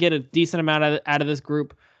think he can get a decent amount out of this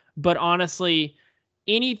group. But honestly,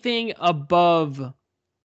 anything above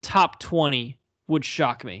top 20 would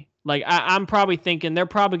shock me. Like I'm probably thinking they're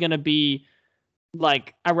probably going to be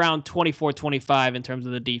like around 24, 25 in terms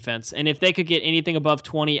of the defense. And if they could get anything above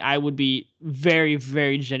 20, I would be very,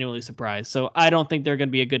 very genuinely surprised. So I don't think they're going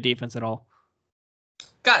to be a good defense at all.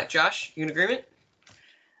 Got it, Josh. You in agreement?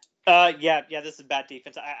 Yeah, this is bad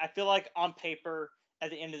defense. I feel like on paper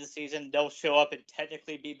at the end of the season, they'll show up and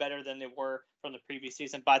technically be better than they were from the previous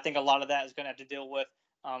season. But I think a lot of that is going to have to deal with,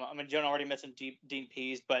 Jonah already mentioned Dean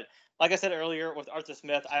Pease, but like I said earlier with Arthur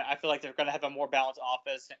Smith, I feel like they're going to have a more balanced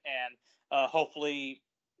offense and hopefully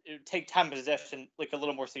take time of possession like a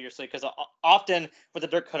little more seriously, because often with the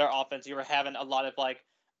Dirk Cutter offense, you were having a lot of like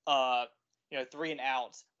 3 and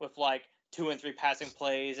outs with like 2 and 3 passing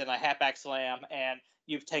plays and a halfback slam, and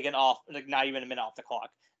you've taken off like not even a minute off the clock.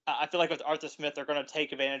 I feel like with Arthur Smith, they're going to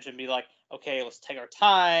take advantage and be like, okay, let's take our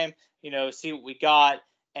time, see what we got,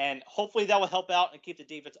 and hopefully that will help out and keep the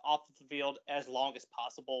defense off the field as long as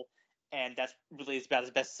possible. And that's really about as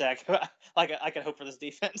best as I can hope for this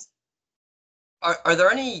defense. Are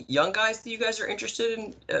there any young guys that you guys are interested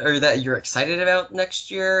in, or that you're excited about next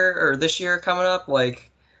year or this year coming up?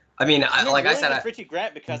 Like, I mean, I said, Richie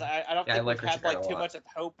Grant, because I don't think like we have like too much of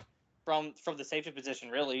hope from the safety position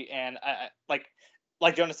really, and I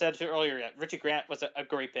like Jonah said earlier, Richie Grant was a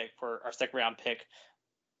great pick for our 2nd round pick.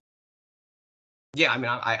 Yeah, I mean,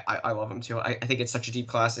 I love him too. I think it's such a deep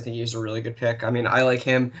class. I think he's a really good pick. I mean, I like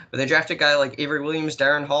him, but they drafted a guy like Avery Williams,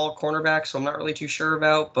 Darren Hall, cornerback, so I'm not really too sure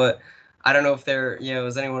about, but I don't know if there,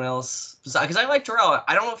 is anyone else, because I like Terrell.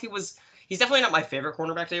 I don't know if he's definitely not my favorite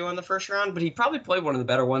cornerback to go in the first round, but he probably played one of the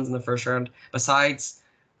better ones in the first round. Besides,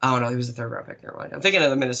 oh no, he was the 3rd round pick. Never mind. I'm thinking of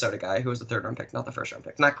the Minnesota guy who was the 3rd round pick, not the 1st round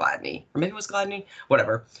pick. Not Gladney, or maybe it was Gladney.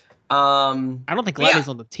 Whatever. I don't think Gladney's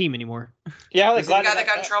on the team anymore. Yeah, like the guy that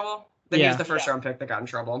got in trouble. Then he was the 1st round pick that got in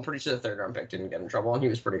trouble. I'm pretty sure the 3rd round pick didn't get in trouble, and he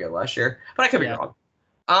was pretty good last year. But I could be wrong.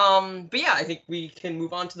 But yeah, I think we can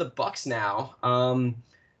move on to the Bucs now.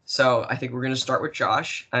 So I think we're going to start with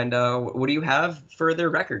Josh. And what do you have for their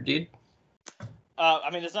record, dude? I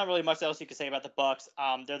mean, there's not really much else you can say about the Bucks.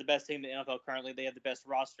 They're the best team in the NFL currently. They have the best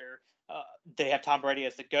roster. They have Tom Brady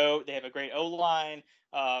as the GOAT. They have a great O-line,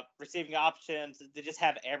 receiving options. They just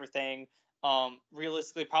have everything.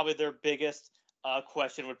 Realistically, probably their biggest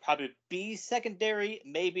question would probably be secondary,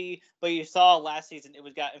 maybe. But you saw last season it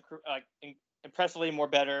was got impressively more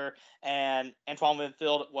better, and Antoine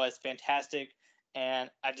Winfield was fantastic. And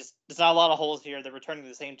there's not a lot of holes here. They're returning to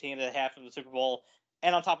the same team that they had from the Super Bowl.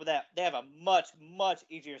 And on top of that, they have a much, much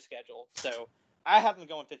easier schedule. So I have them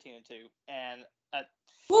going 15-2. And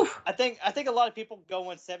I think a lot of people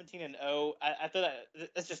going 17-0. I feel that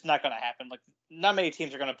it's just not going to happen. Like, not many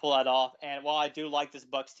teams are going to pull that off. And while I do like this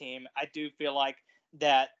Bucks team, I do feel like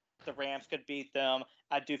that the Rams could beat them.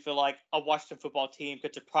 I do feel like a Washington football team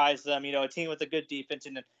could surprise them. You know, a team with a good defense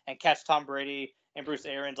and catch Tom Brady and Bruce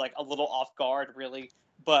Arians like a little off guard, really.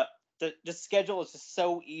 But the schedule is just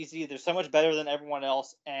so easy. They're so much better than everyone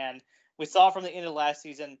else. And we saw from the end of last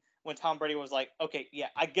season when Tom Brady was like, okay, yeah,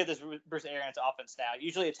 I get this Bruce Arians offense now.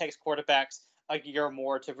 Usually it takes quarterbacks a year or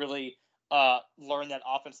more to really learn that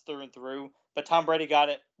offense through and through. But Tom Brady got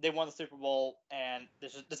it. They won the Super Bowl, and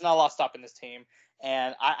there's not a lot stopping this team.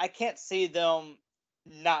 And I can't see them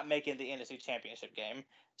not making the NFC Championship game.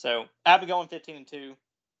 So I've been going 15-2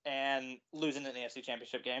 and losing in the NFC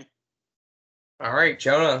Championship game. All right,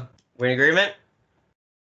 Jonah, we in agreement?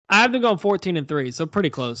 I have them going 14-3, so pretty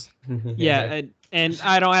close. Yeah, and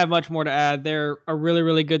I don't have much more to add. They're a really,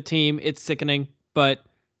 really good team. It's sickening, but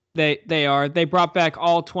they are. They brought back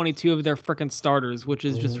all 22 of their freaking starters, which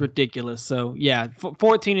is just ridiculous. So yeah,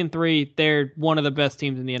 14-3. They're one of the best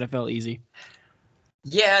teams in the NFL. Easy.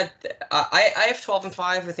 Yeah, I have 12-5.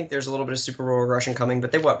 I think there's a little bit of Super Bowl regression coming,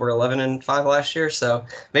 but they were 11-5 last year, so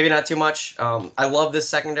maybe not too much. I love this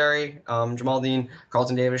secondary. Jamal Dean,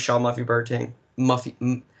 Carlton Davis, Sean Murphy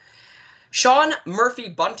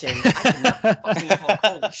Bunting. I cannot fucking talk.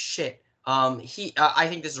 Holy shit. I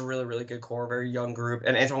think this is a really, really good core, very young group,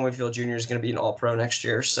 and Antoine Winfield Jr. is going to be an All-Pro next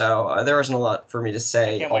year, so there isn't a lot for me to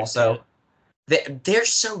say. Also, they're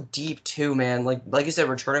so deep too, man. Like you said,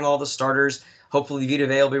 returning all the starters. Hopefully Vita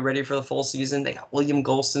Vea will be ready for the full season. They got William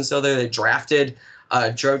Golston still there. They drafted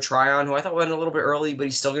Joe Tryon, who I thought went a little bit early, but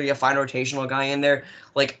he's still going to be a fine rotational guy in there.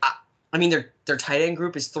 Like, I mean, their tight end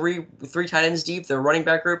group is three tight ends deep. Their running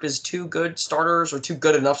back group is 2 good starters or 2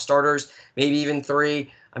 good enough starters, maybe even 3.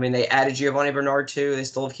 I mean, they added Giovanni Bernard too. They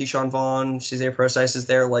still have Keyshawn Vaughn. Cesar Procise is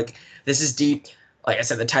there. Like, this is deep. Like I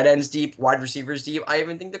said, the tight end's deep, wide receivers deep. I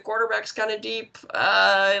even think the quarterback's kind of deep.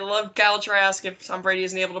 I love Kyle Trask. If Tom Brady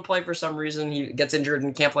isn't able to play for some reason, he gets injured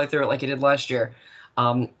and can't play through it like he did last year.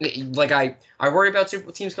 I worry about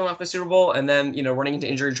teams coming off the Super Bowl and then, running into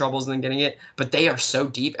injury troubles and then getting it. But they are so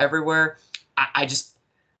deep everywhere. I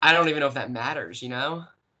don't even know if that matters,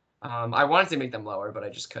 I wanted to make them lower, but I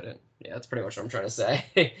just couldn't. Yeah, that's pretty much what I'm trying to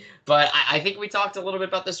say. But I think we talked a little bit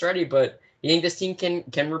about this already, but you think this team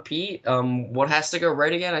can repeat? What has to go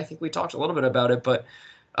right again? I think we talked a little bit about it, but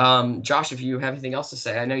Josh, if you have anything else to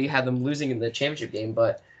say, I know you had them losing in the championship game,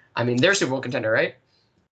 but I mean, they're a Super Bowl contender, right?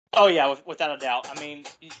 Oh yeah, without a doubt. I mean,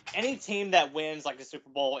 any team that wins like the Super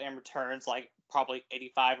Bowl and returns like probably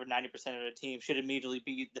 85 or 90% of the team should immediately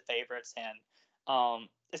be the favorites, and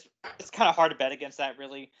it's kind of hard to bet against that,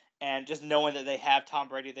 really. And just knowing that they have Tom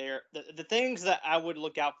Brady there, the things that I would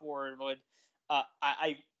look out for would.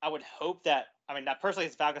 I would hope that, I mean, not personally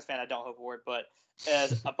as a Falcons fan, I don't hope for it, but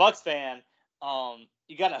as a Bucs fan,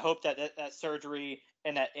 you got to hope that surgery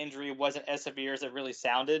and that injury wasn't as severe as it really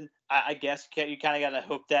sounded. I guess you kind of got to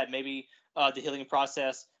hope that maybe the healing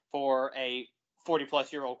process for a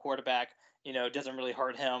 40-plus-year-old quarterback, doesn't really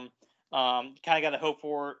hurt him. Kind of got to hope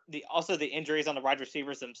for the injuries on the wide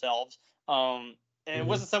receivers themselves. And it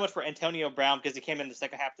wasn't so much for Antonio Brown because he came in the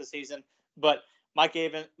second half of the season, but Mike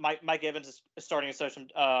Evans is starting to show some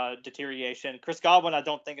deterioration. Chris Godwin, I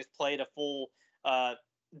don't think has played a full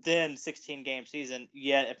 16-game season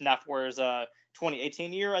yet, if not for his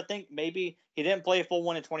 2018 year. I think maybe he didn't play a full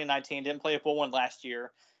one in 2019, didn't play a full one last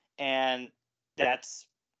year, and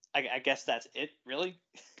I guess that's it, really.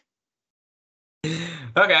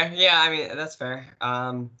 Okay, yeah, I mean that's fair.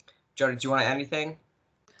 Joe, do you want to add anything?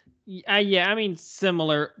 Yeah, I mean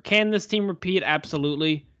similar. Can this team repeat?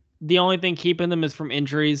 Absolutely. The only thing keeping them is from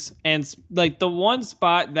injuries. And like the one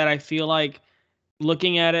spot that I feel like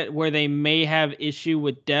looking at it where they may have issue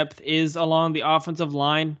with depth is along the offensive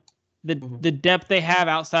line. The depth they have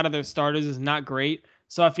outside of their starters is not great.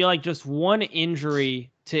 So I feel like just one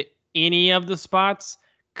injury to any of the spots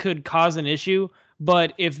could cause an issue.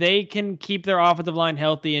 But if they can keep their offensive line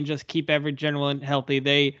healthy and just keep every general healthy,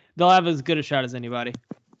 they'll have as good a shot as anybody.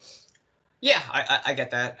 Yeah, I get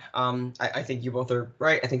that. I think you both are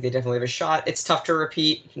right. I think they definitely have a shot. It's tough to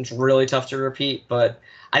repeat. It's really tough to repeat, but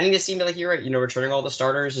I think it seemed like you're right. Returning all the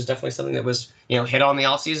starters is definitely something that was, hit on the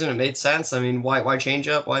offseason. It made sense. I mean, why change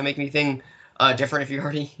up? Why make anything different if you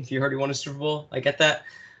already won a Super Bowl? I get that.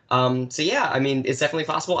 So yeah, I mean, it's definitely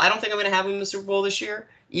possible. I don't think I'm gonna have him in the Super Bowl this year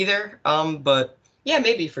either. But yeah,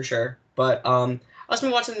 maybe for sure. But let's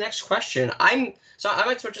move on to the next question. I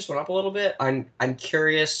might switch this one up a little bit. I'm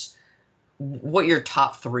curious what your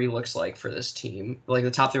top three looks like for this team, like the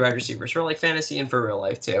top three wide receivers for like fantasy and for real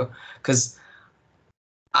life too, because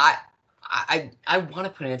I want to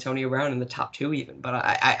put Antonio Brown in the top two even, but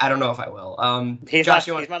I don't know if I will. Josh,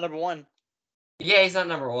 he's my number one. Yeah, he's not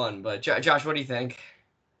number one, but Josh, what do you think?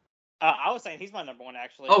 I was saying he's my number one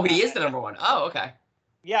actually. Oh, he is the number one. Oh, okay.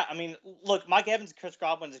 Yeah, I mean, look, Mike Evans and Chris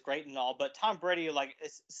Godwin is great and all, but Tom Brady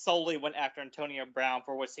solely went after Antonio Brown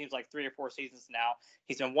for what seems like 3 or 4 seasons now.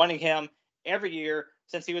 He's been wanting him every year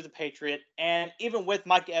since he was a Patriot, and even with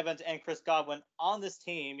Mike Evans and Chris Godwin on this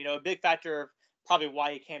team, a big factor of probably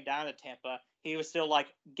why he came down to Tampa, he was still like,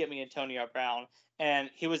 get me Antonio Brown, and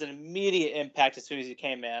he was an immediate impact as soon as he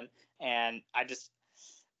came in, and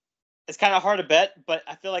it's kind of hard to bet, but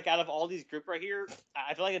I feel like out of all these group right here,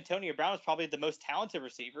 I feel like Antonio Brown is probably the most talented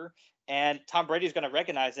receiver, and Tom Brady is going to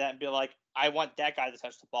recognize that and be like, I want that guy to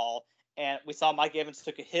touch the ball, and we saw Mike Evans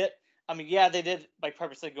took a hit. I mean, yeah, they did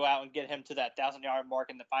purposely go out and get him to that 1,000-yard mark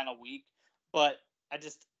in the final week, but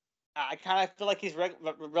I kind of feel like he's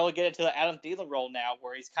relegated to the Adam Thielen role now,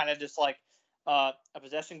 where he's kind of just like a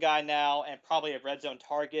possession guy now and probably a red zone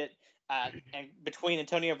target. And between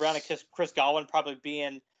Antonio Brown and Chris Godwin probably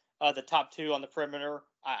being the top two on the perimeter,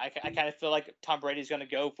 I kind of feel like Tom Brady's going to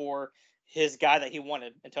go for his guy that he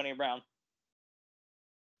wanted, Antonio Brown.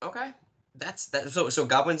 Okay. That's that. So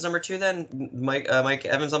Godwin's number two then. Mike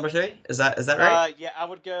Evans number three. Is that right? Yeah, I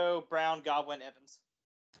would go Brown, Godwin, Evans.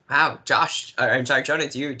 Wow, Josh. I'm sorry, Jonah.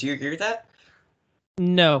 Do you agree with that?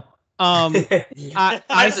 No.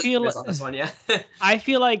 I feel on this one, yeah. I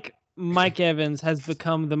feel like Mike Evans has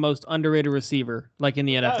become the most underrated receiver, like in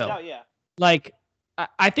the NFL. No, yeah. Like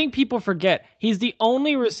I think people forget he's the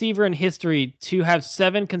only receiver in history to have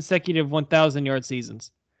 7 consecutive 1,000-yard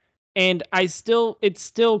seasons. And it's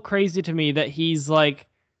still crazy to me that he's like,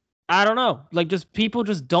 I don't know, like just people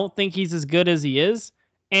just don't think he's as good as he is.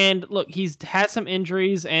 And look, he's had some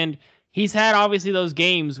injuries and he's had obviously those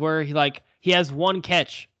games where he has 1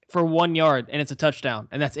 catch for 1 yard and it's a touchdown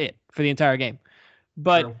and that's it for the entire game.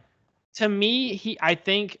 But True. To me, I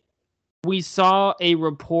think we saw a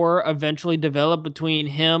rapport eventually develop between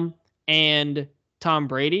him and Tom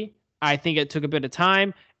Brady. I think it took a bit of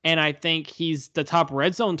time. And I think he's the top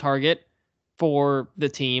red zone target for the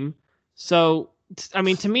team. So, I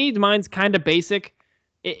mean, to me, mine's kind of basic.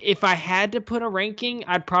 If I had to put a ranking,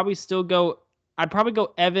 I'd probably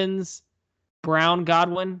go Evans, Brown,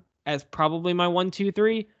 Godwin as probably my 1, 2,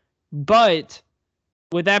 3. But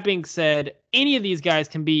with that being said, any of these guys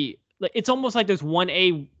can be, it's almost like there's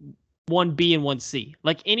 1A, 1B, and 1C.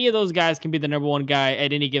 Like any of those guys can be the number one guy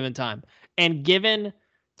at any given time. And given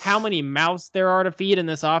how many mouths there are to feed in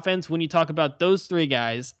this offense, when you talk about those 3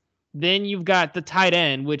 guys, then you've got the tight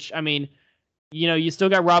end, which, I mean, you still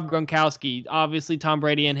got Rob Gronkowski. Obviously, Tom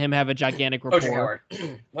Brady and him have a gigantic rapport. O.J. Howard.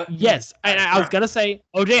 What? Yes, and I was going to say,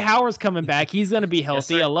 O.J. Howard's coming back. He's going to be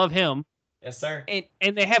healthy. Yes, I love him. Yes, sir.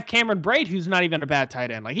 And they have Cameron Brate, who's not even a bad tight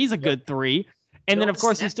end. Like, he's a good 3. And then, of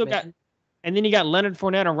course, you still got... And then you got Leonard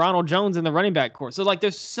Fournette and Ronald Jones in the running back course. So,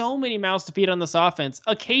 there's so many mouths to feed on this offense.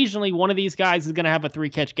 Occasionally, one of these guys is going to have a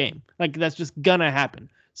 3-catch game. Like, that's just going to happen.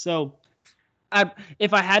 So,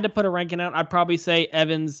 if I had to put a ranking out, I'd probably say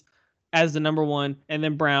Evans as the number 1, and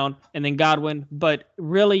then Brown, and then Godwin. But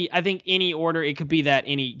really, I think any order, it could be that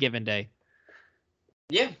any given day.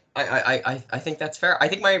 Yeah, I think that's fair. I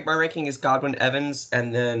think my ranking is Godwin, Evans,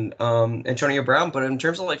 and then Antonio Brown. But in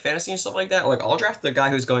terms of fantasy and stuff like that, I'll draft the guy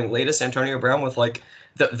who's going latest, Antonio Brown, with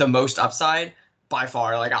the most upside by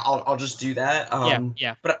far. I'll just do that.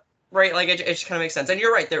 Yeah. But right, it just kind of makes sense. And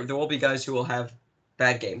you're right, there will be guys who will have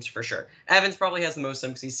bad games for sure. Evans probably has the most of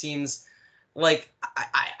them because he seems like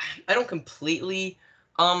I don't completely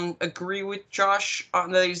agree with Josh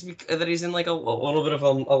on that he's in a little bit of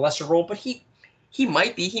a lesser role, but he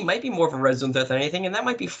might be more of a red zone threat than anything, and that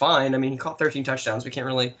might be fine. I mean, he caught 13 touchdowns. We can't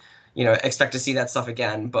really, expect to see that stuff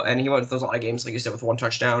again. And he went those a lot of games, like you said, with 1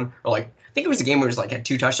 touchdown, or I think it was a game where he was had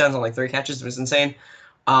 2 touchdowns on 3 catches. It was insane.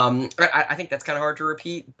 I think that's kind of hard to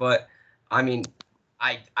repeat, but I mean,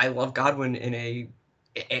 I love Godwin in a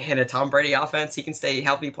Tom Brady offense. He can stay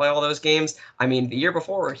healthy, play all those games. I mean, the year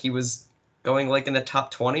before he was going like in the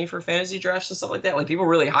top 20 for fantasy drafts and stuff like that. Like people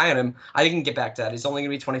really high on him. I think he can get back to that. He's only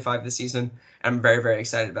going to be 25 this season. And I'm very, very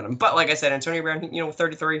excited about him. But like I said, Antonio Brown,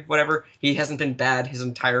 33, whatever. He hasn't been bad his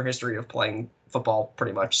entire history of playing football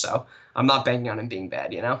pretty much. So I'm not banking on him being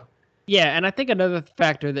bad, Yeah, and I think another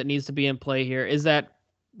factor that needs to be in play here is that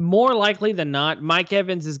more likely than not, Mike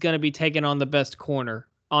Evans is going to be taking on the best corner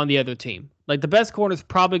on the other team. Like the best corner is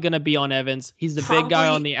probably going to be on Evans. He's the big guy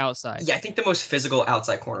on the outside. Yeah, I think the most physical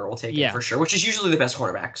outside corner will take him for sure, which is usually the best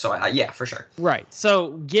cornerback. So yeah, for sure. Right.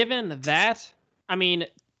 So given that, I mean,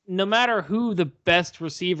 no matter who the best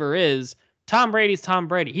receiver is, Tom Brady's Tom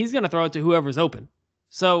Brady. He's going to throw it to whoever's open.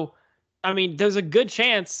 So, I mean, there's a good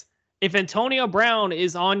chance if Antonio Brown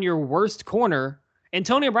is on your worst corner,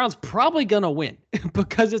 Antonio Brown's probably going to win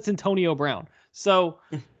because it's Antonio Brown. So,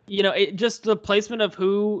 it just the placement of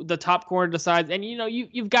who the top corner decides. And,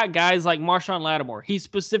 you've got guys like Marshawn Lattimore. He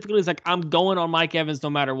specifically is like, I'm going on Mike Evans no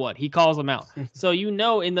matter what. He calls him out. So,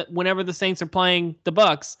 whenever the Saints are playing the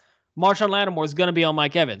Bucs, Marshawn Lattimore is going to be on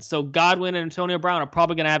Mike Evans. So Godwin and Antonio Brown are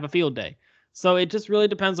probably going to have a field day. So it just really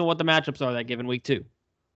depends on what the matchups are that given week 2.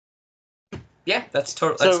 Yeah, that's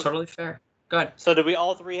totally fair. Go ahead. So do we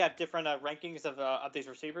all three have different rankings of these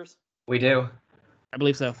receivers? We do. I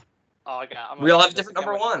believe so. Oh, God. We all have different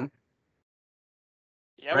number one.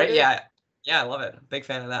 Yeah. Right? Yeah. Yeah, I love it. Big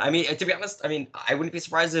fan of that. I mean, to be honest, I wouldn't be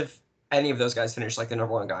surprised if any of those guys finish like the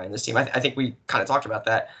number one guy in this team. I think we kind of talked about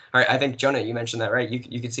that. All right, I think Jonah, you mentioned that, right?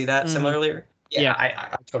 You could see that similarly. Yeah.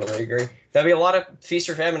 I totally agree. There'll be a lot of feast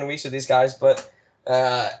or famine weeks with these guys, but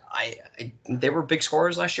they were big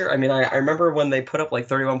scorers last year. I mean, I remember when they put up like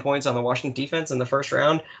 31 points on the Washington defense in the first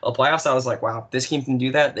round of playoffs. I was like, wow, this team can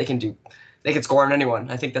do that. They can score on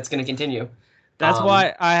anyone. I think that's going to continue. That's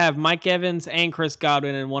why I have Mike Evans and Chris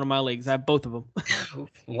Godwin in one of my leagues. I have both of them.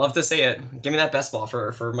 Love to see it. Give me that best ball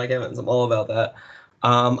for Mike Evans. I'm all about that.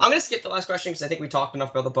 I'm going to skip the last question because I think we talked enough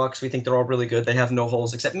about the Bucs. We think they're all really good. They have no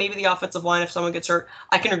holes except maybe the offensive line if someone gets hurt.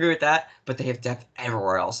 I can agree with that, but they have depth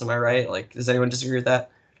everywhere else. Am I right? Like, does anyone disagree with that?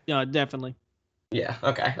 Yeah, definitely. Yeah,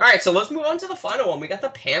 okay. All right, so let's move on to the final one. We got the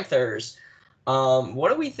Panthers. What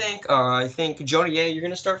do we think? I think, Jonah, you're going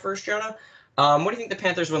to start first, Jonah. What do you think the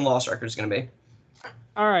Panthers win-loss record is going to be?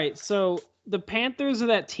 All right, so the Panthers are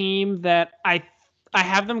that team that I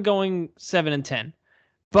have them going 7-10,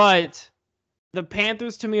 but the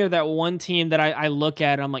Panthers to me are that one team that I look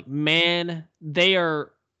at and I'm like, man,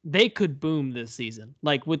 they could boom this season.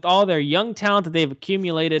 Like with all their young talent that they've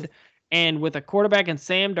accumulated, and with a quarterback in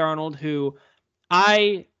Sam Darnold, who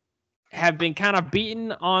I have been kind of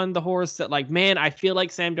beaten on the horse that like, man, I feel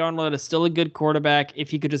like Sam Darnold is still a good quarterback if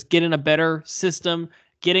he could just get in a better system,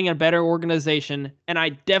 getting a better organization. And I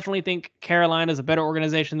definitely think Carolina is a better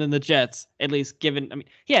organization than the Jets, at least given,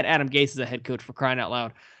 he had Adam Gase as a head coach, for crying out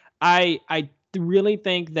loud. I really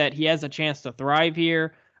think that he has a chance to thrive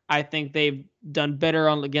here. I think they've done better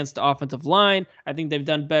against the offensive line. I think they've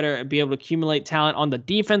done better at being able to accumulate talent on the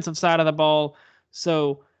defensive side of the ball.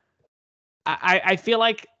 So I feel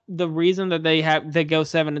like the reason that they go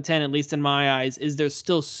 7-10, at least in my eyes, is they're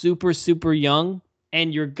still super, super young,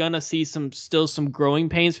 and you're gonna see some growing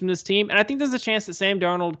pains from this team. And I think there's a chance that Sam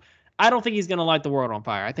Darnold, I don't think he's gonna light the world on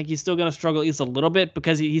fire. I think he's still gonna struggle at least a little bit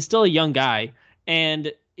because he's still a young guy,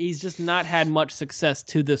 and he's just not had much success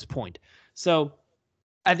to this point. So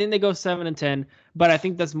I think they go 7-10, but I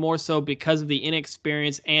think that's more so because of the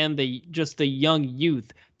inexperience and the young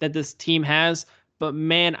youth that this team has. But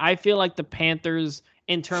man, I feel like the Panthers,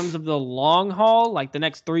 in terms of the long haul, like the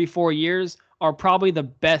next 3-4 years, are probably the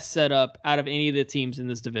best setup out of any of the teams in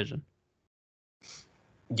this division.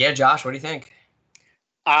 Yeah, Josh, what do you think?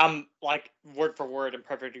 Like word for word in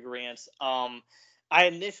perfect agreement. I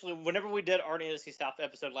initially, whenever we did our NFC South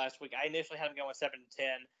episode last week, I initially had them going 7-10.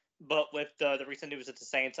 But with the recent news at the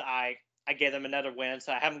Saints, I gave them another win.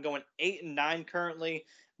 So I have them going 8-9 currently.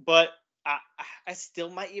 But I still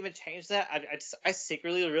might even change that. I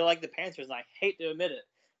secretly really like the Panthers, and I hate to admit it.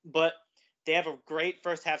 But they have a great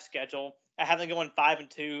first half schedule. I have them going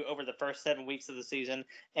 5-2 over the first 7 weeks of the season.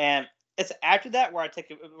 And it's after that where it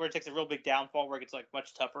takes a real big downfall, where it gets like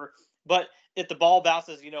much tougher. But if the ball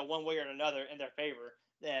bounces, one way or another in their favor,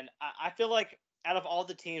 then I feel like out of all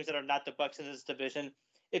the teams that are not the Bucs in this division,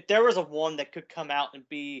 if there was a one that could come out and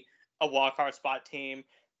be a wildcard spot team,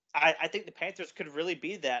 I think the Panthers could really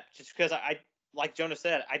be that, just because I like Jonah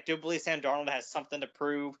said, I do believe Sam Darnold has something to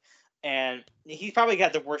prove, and he's probably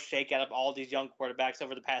got the worst shake out of all these young quarterbacks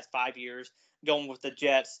over the past 5 years, going with the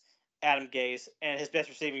Jets, Adam Gase, and his best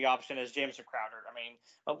receiving option is Jamison Crowder. I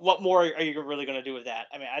mean, what more are you really going to do with that?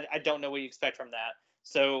 I mean, I don't know what you expect from that.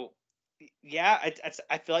 So, yeah,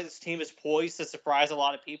 I feel like this team is poised to surprise a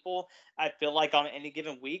lot of people. I feel like on any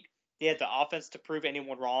given week, He had the offense to prove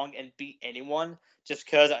anyone wrong and beat anyone. Just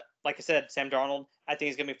because, like I said, Sam Darnold, I think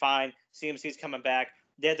he's going to be fine. CMC's coming back.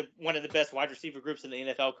 They had one of the best wide receiver groups in the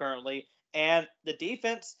NFL currently. And the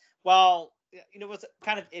defense, while was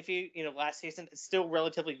kind of iffy, last season, it's still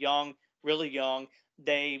relatively young, really young.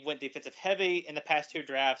 They went defensive heavy in the past 2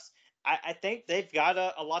 drafts. I think they've got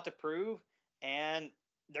a lot to prove, and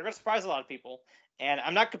they're going to surprise a lot of people. And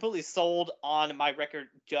I'm not completely sold on my record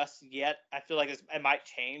just yet. I feel like it might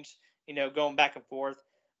change, going back and forth.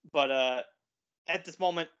 But at this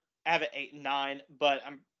moment, I have it 8-9. But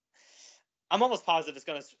I'm almost positive it's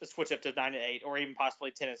going to switch up to 9-8 or even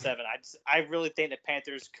possibly 10-7. I really think the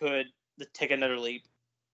Panthers could take another leap.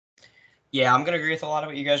 Yeah, I'm going to agree with a lot of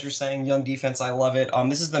what you guys were saying. Young defense, I love it.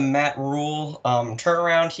 This is the Matt Rule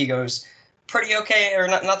turnaround. He goes pretty okay, or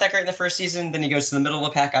not that great in the first season. Then he goes to the middle of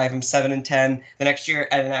the pack. I have him 7-10 the next year,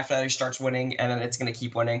 and then after that he starts winning, and then it's going to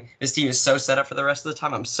keep winning. This team is so set up for the rest of the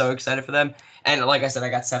time. I'm so excited for them. And like I said, I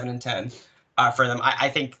got 7-10 for them. I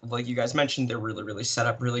think, like you guys mentioned, they're really, really set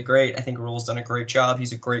up really great. I think Rule's done a great job.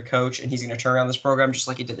 He's a great coach, and he's going to turn around this program just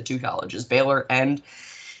like he did the 2 colleges, Baylor and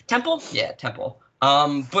Temple. Yeah, Temple.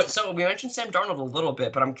 But so we mentioned Sam Darnold a little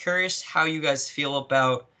bit, but I'm curious how you guys feel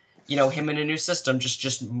about, him in a new system,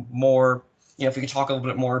 just more, if we could talk a little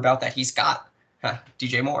bit more about that. He's got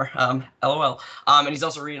DJ Moore, LOL. And he's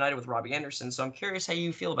also reunited with Robbie Anderson. So I'm curious how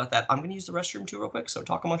you feel about that. I'm going to use the restroom too real quick. So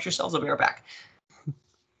talk amongst yourselves. I'll be right back.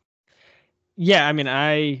 Yeah, I mean,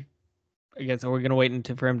 I guess we're going to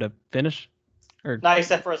wait for him to finish. Or no,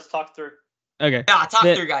 except for us to talk through. Okay. Yeah, talk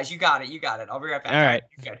through, guys. You got it. I'll be right back. All right.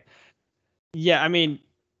 Okay. Yeah, I mean,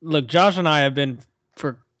 look, Josh and I have been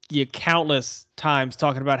for countless times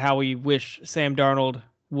talking about how we wish Sam Darnold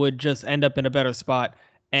would just end up in a better spot.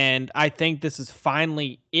 And I think this is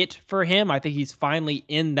finally it for him. I think he's finally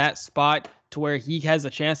in that spot to where he has a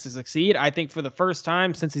chance to succeed. I think for the first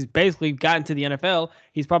time since he's basically gotten to the NFL,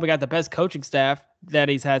 he's probably got the best coaching staff that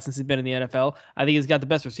he's had since he's been in the NFL. I think he's got the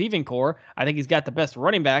best receiving core. I think he's got the best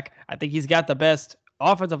running back. I think he's got the best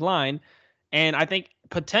offensive line. And I think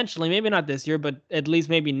potentially, maybe not this year, but at least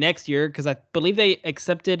maybe next year, because I believe they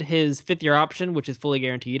accepted his 5th-year option, which is fully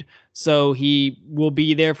guaranteed. So he will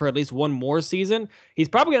be there for at least one more season. He's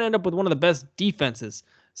probably going to end up with one of the best defenses.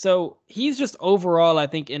 So he's just overall, I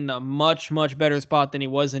think, in a much, much better spot than he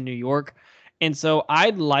was in New York. And so I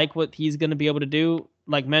like what he's going to be able to do.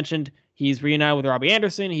 Like mentioned, he's reunited with Robbie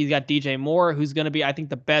Anderson. He's got DJ Moore, who's going to be, I think,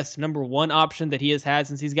 the best number 1 option that he has had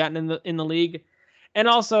since he's gotten in the league. And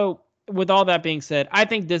also, with all that being said, I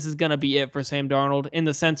think this is going to be it for Sam Darnold in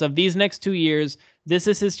the sense of these next 2 years. This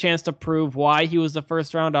is his chance to prove why he was the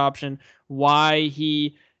first-round option, why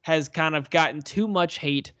he has kind of gotten too much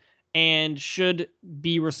hate and should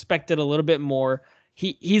be respected a little bit more.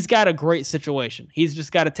 He's got a great situation. He's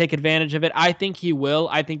just got to take advantage of it. I think he will.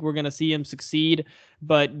 I think we're going to see him succeed.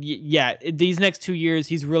 But yeah, these next 2 years,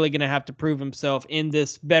 he's really going to have to prove himself in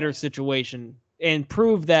this better situation and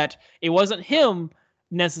prove that it wasn't him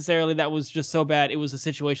necessarily that was just so bad. It was a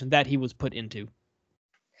situation that he was put into.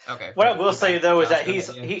 Okay. What I will say though is that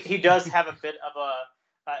he does have a bit of a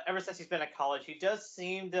ever since he's been in college, he does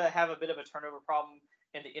seem to have a bit of a turnover problem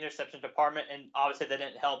in the interception department, and obviously that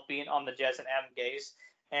didn't help being on the Jets and Adam Gase,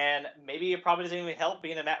 and maybe it probably doesn't even help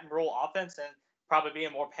being a Matt Rule offense and probably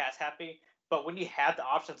being more pass happy. But when you have the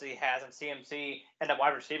options that he has in CMC and the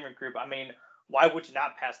wide receiving group, I mean, why would you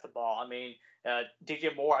not pass the ball? I mean,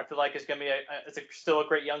 DJ Moore, I feel like is going to be still a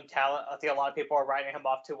great young talent. I think a lot of people are writing him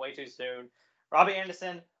off way too soon. Robbie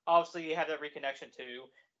Anderson, obviously you have that reconnection too.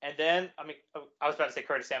 And then, I mean, I was about to say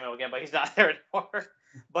Curtis Samuel again, but he's not there anymore.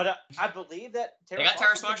 But I believe that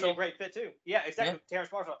Terrace Marshall would be a great fit too. Yeah, exactly. Yeah.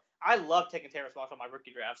 Terrace Marshall. I love taking Terrace Marshall in my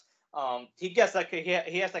rookie drafts. He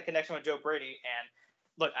has that connection with Joe Brady. And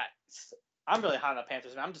look, I'm really high on the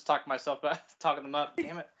Panthers, and I'm just talking myself about talking them up.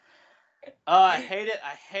 Damn it. I hate it.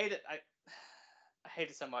 I hate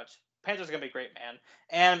it so much. Panthers are going to be great, man.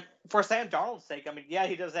 And for Sam Darnold's sake, I mean, yeah,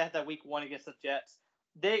 he does have that week 1 against the Jets.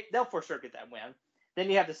 They'll for sure get that win. Then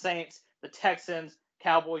you have the Saints, the Texans,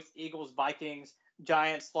 Cowboys, Eagles, Vikings,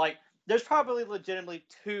 Giants. Like, there's probably legitimately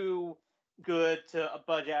 2 good to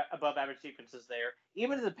above average defenses there.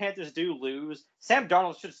 Even if the Panthers do lose, Sam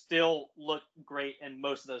Darnold should still look great in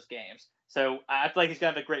most of those games. So I feel like he's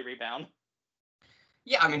going to have a great rebound.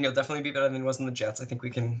 Yeah, I mean, he'll definitely be better than he was in the Jets. I think we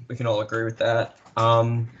can all agree with that.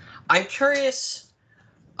 I'm curious,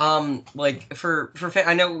 like for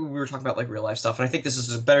I know we were talking about like real life stuff, and I think this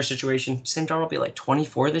is a better situation. Sam Darnold will be like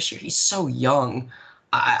 24 this year. He's so young.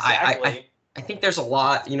 Exactly. I think there's a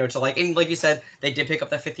lot, to like, and like you said, they did pick up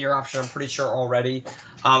that 5th-year option, I'm pretty sure already.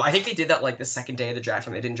 I think they did that like the second day of the draft,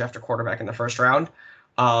 and they didn't draft a quarterback in the first round.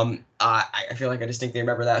 I feel like I distinctly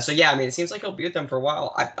remember that. So yeah, I mean, it seems like he'll be with them for a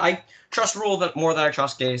while. I trust Rule more than I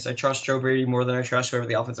trust Gase. I trust Joe Brady more than I trust whoever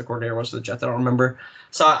the offensive coordinator was for the Jets. I don't remember.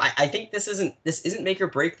 So I think this isn't make or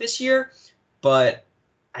break this year, but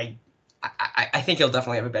I think he'll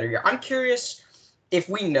definitely have a better year. I'm curious if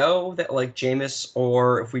we know that like Jameis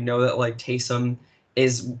or if we know that like Taysom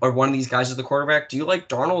or one of these guys is the quarterback. Do you like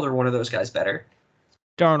Darnold or one of those guys better?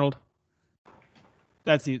 Darnold.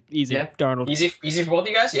 That's easy. Yeah. Darnold. Easy for both of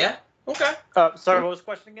you guys. Yeah. Okay. Sorry, what was the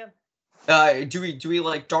question again? Do we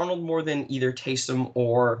like Darnold more than either Taysom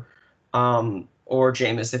or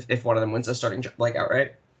Jameis if one of them wins the starting like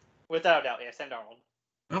outright? Without a doubt, yeah, Sam Darnold.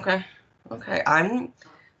 Okay.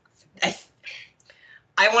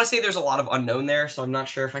 I want to say there's a lot of unknown there, so I'm not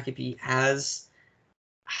sure if I could be as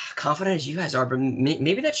confident as you guys are, but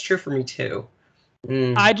maybe that's true for me too.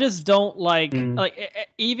 I just don't like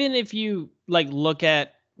even if you like look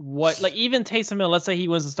at what like even Taysom Hill, let's say he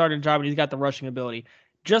wins the starting job and he's got the rushing ability,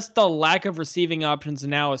 just the lack of receiving options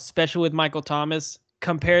now, especially with Michael Thomas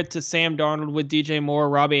compared to Sam Darnold with DJ Moore,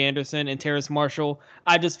 Robbie Anderson, and Terrace Marshall,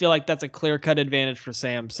 I just feel like that's a clear-cut advantage for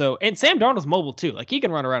Sam. So, and Sam Darnold's mobile too, like he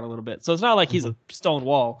can run around a little bit, so it's not like he's a stone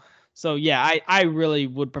wall. So yeah, I really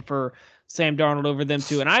would prefer Sam Darnold over them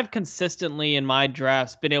too. And I've consistently in my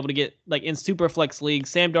drafts been able to get like in super flex leagues,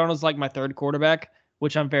 Sam Darnold's like my third quarterback,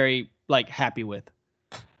 which I'm very like happy with.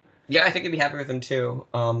 Yeah, I think I'd be happy with him too.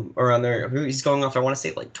 Around there, he's going off. I want to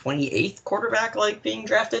say like 28th quarterback, like being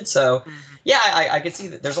drafted. So, yeah, I could see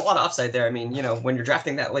that there's a lot of upside there. I mean, you know, when you're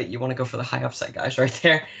drafting that late, you want to go for the high upside guys right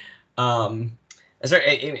there. I mean,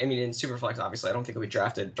 in Superflex, obviously, I don't think we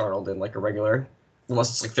drafted Darnold in like a regular, unless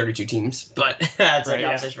it's like 32 teams. But that's a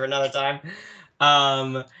conversation for another time.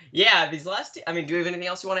 Yeah, these last. I mean, do you have anything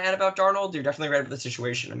else you want to add about Darnold? You're definitely right about the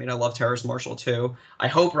situation. I mean, I love Terrace Marshall too. I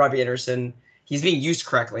hope Robbie Anderson. He's being used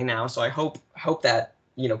correctly now, so I hope that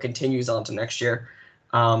continues on to next year,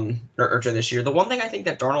 or to this year. The one thing I think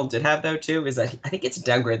that Darnold did have though too is that I think it's a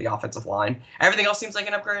downgrade the offensive line. Everything else seems like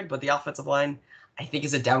an upgrade, but the offensive line I think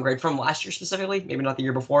is a downgrade from last year specifically. Maybe not the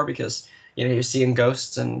year before because he was seeing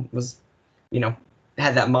ghosts and was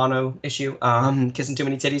had that mono issue, kissing too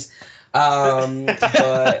many titties. But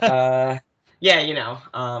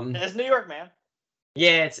it's New York, man.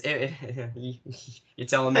 Yeah, you're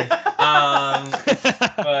telling me. But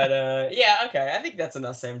yeah, okay. I think that's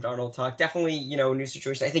enough Sam Darnold talk. Definitely, new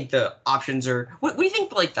situation. I think the options are. What do you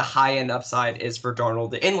think? Like the high end upside is for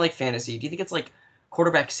Darnold in like fantasy. Do you think it's like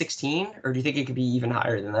quarterback 16, or do you think it could be even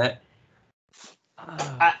higher than that?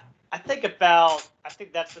 I think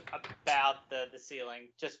that's about the ceiling.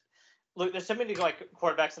 Just look, there's so many like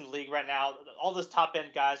quarterbacks in the league right now. All those top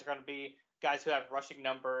end guys are going to be guys who have rushing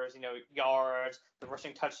numbers, yards, the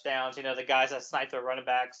rushing touchdowns, the guys that snipe their running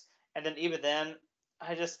backs. And then even then,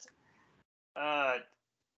 I just, I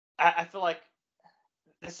feel like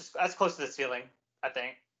that's close to the ceiling, I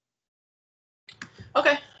think.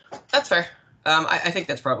 Okay, that's fair. I think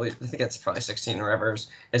that's probably 16 or whatever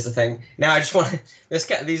is the thing. Now I just want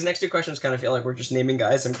these next two questions kind of feel like we're just naming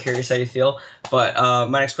guys. I'm curious how you feel. But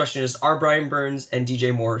my next question is: are Brian Burns and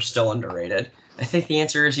DJ Moore still underrated? I think the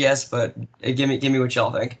answer is yes, but give me what y'all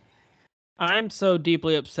think. I'm so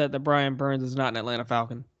deeply upset that Brian Burns is not an Atlanta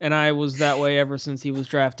Falcon, and I was that way ever since he was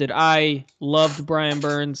drafted. I loved Brian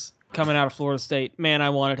Burns coming out of Florida State. Man, I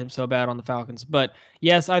wanted him so bad on the Falcons. But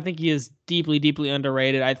yes, I think he is deeply, deeply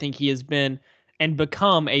underrated. I think he has been and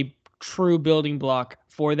become a true building block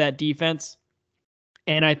for that defense,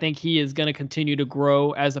 and I think he is going to continue to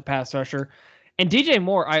grow as a pass rusher. And DJ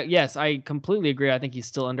Moore, I completely agree. I think he's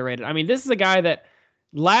still underrated. I mean, this is a guy that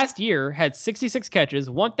last year had 66 catches,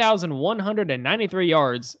 1,193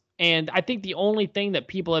 yards. And I think the only thing that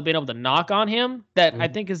people have been able to knock on him that I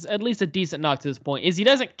think is at least a decent knock to this point is he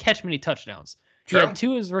doesn't catch many touchdowns. Sure. He had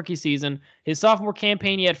 2 his rookie season. His sophomore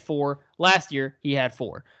campaign, he had 4. Last year, he had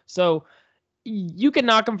 4. So you can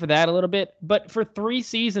knock him for that a little bit, but for 3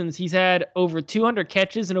 seasons, he's had over 200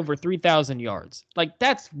 catches and over 3,000 yards. Like,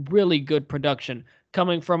 that's really good production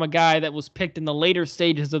coming from a guy that was picked in the later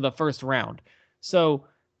stages of the first round. So,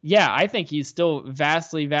 yeah, I think he's still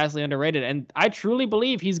vastly, vastly underrated, and I truly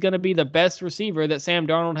believe he's going to be the best receiver that Sam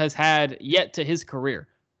Darnold has had yet to his career.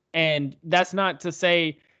 And that's not to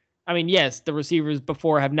say, I mean, yes, the receivers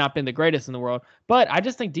before have not been the greatest in the world, but I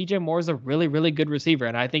just think DJ Moore is a really, really good receiver,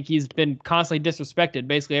 and I think he's been constantly disrespected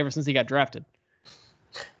basically ever since he got drafted.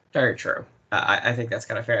 Very true. I think that's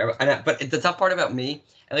kind of fair. But the tough part about me,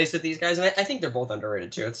 at least with these guys, and I think they're both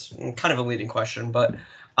underrated too. It's kind of a leading question, but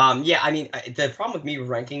yeah, I mean, the problem with me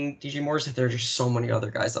ranking DJ Moore is that there are just so many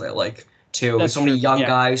other guys that I like too. There's so many young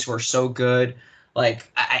guys who are so good.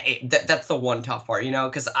 Like that's the one tough part,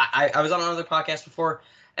 because I was on another podcast before,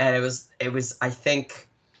 and it was I think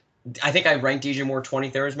I ranked DJ Moore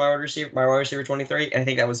 23rd as my wide receiver 23, and I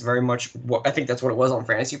think that was very much I think that's what it was on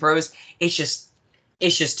Fantasy Pros. It's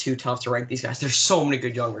just too tough to rank these guys. There's so many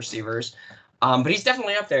good young receivers, but he's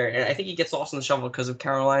definitely up there, and I think he gets lost in the shuffle because of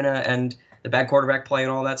Carolina and the bad quarterback play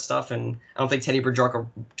and all that stuff. And I don't think Teddy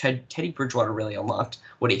Bridgewater really unlocked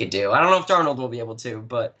what he could do. I don't know if Darnold will be able to,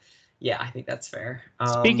 but yeah, I think that's fair.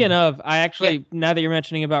 Speaking of, I actually, now that you're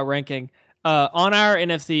mentioning about ranking, on our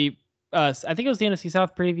NFC, I think it was the NFC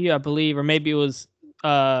South preview, I believe, or maybe it was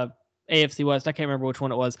AFC West. I can't remember which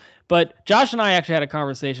one it was. But Josh and I actually had a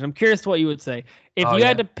conversation. I'm curious to what you would say. If you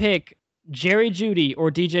had to pick Jerry Jeudy or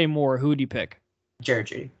DJ Moore, who would you pick? Jerry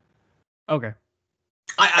Jeudy. Okay.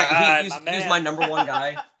 He was my number one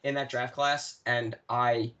guy in that draft class, and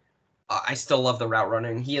I still love the route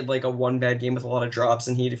running. He had like a one bad game with a lot of drops,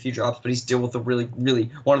 and he had a few drops, but he's still with a really,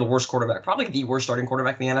 really one of the worst quarterback, probably the worst starting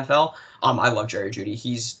quarterback in the NFL. I love Jerry Jeudy.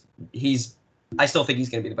 I still think he's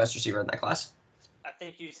going to be the best receiver in that class. I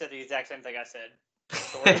think you said the exact same thing I said.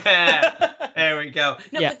 There we go.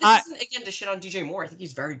 No, yeah, but this isn't, again, to shit on DJ Moore. I think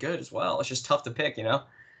he's very good as well. It's just tough to pick,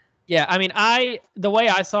 Yeah, I mean, the way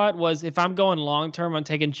I saw it was if I'm going long-term, I'm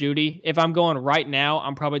taking Jeudy. If I'm going right now,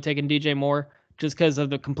 I'm probably taking DJ Moore just because of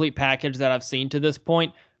the complete package that I've seen to this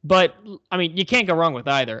point. But, I mean, you can't go wrong with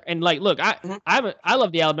either. And, like, look, I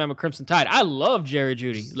love the Alabama Crimson Tide. I love Jerry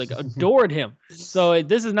Jeudy. Like, adored him. So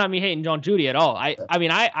this is not me hating John Jeudy at all.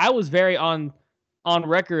 I was very on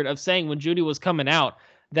record of saying when Jeudy was coming out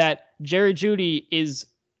that Jerry Jeudy is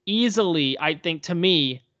easily, I think, to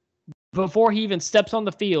me, before he even steps on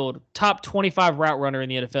the field, top 25 route runner in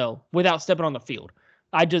the NFL without stepping on the field.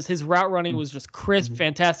 His route running was just crisp,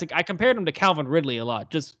 fantastic. I compared him to Calvin Ridley a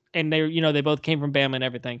lot, and they both came from Bama and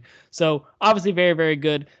everything. So obviously very, very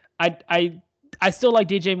good. I still like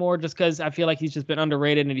DJ Moore just because I feel like he's just been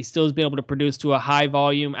underrated and he still has been able to produce to a high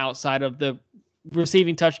volume outside of the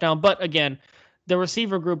receiving touchdown. But again, the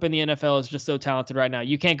receiver group in the NFL is just so talented right now.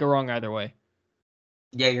 You can't go wrong either way.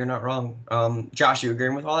 Yeah, you're not wrong. Josh, you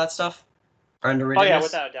agreeing with all that stuff? Oh yeah,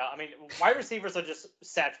 without a doubt. I mean, wide receivers are just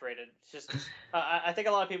saturated. It's just, I think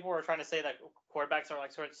a lot of people are trying to say that quarterbacks are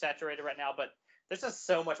like sort of saturated right now, but there's just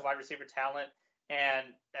so much wide receiver talent, and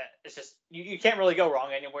it's just you can't really go wrong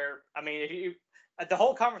anywhere. I mean, the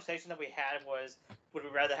whole conversation that we had was, would we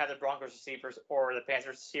rather have the Broncos receivers or the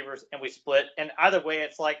Panthers receivers, and we split. And either way,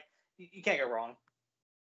 it's like you can't go wrong.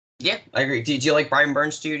 Yeah, I agree. Do you like Brian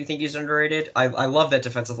Burns too? Do you think he's underrated? I love that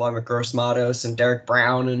defensive line with Gross Matos and Derek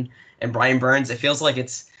Brown and Brian Burns. It feels like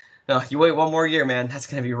you wait one more year, man. That's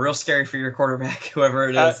going to be real scary for your quarterback, whoever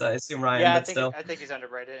it is. I assume Ryan, yeah, but I think he's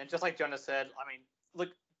underrated. And just like Jonas said, I mean, look,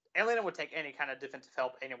 Atlanta would take any kind of defensive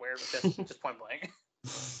help anywhere, just point blank.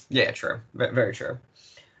 Yeah, true. Very true.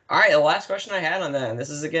 All right, the last question I had on that, and this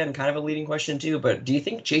is, again, kind of a leading question too, but do you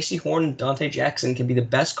think J.C. Horn and Dante Jackson can be the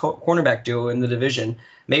best cornerback duo in the division?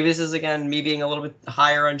 Maybe this is, again, me being a little bit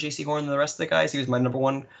higher on J.C. Horn than the rest of the guys. He was my number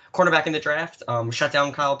one cornerback in the draft. Shut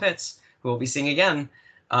down Kyle Pitts, who we'll be seeing again.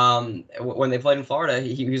 When they played in Florida,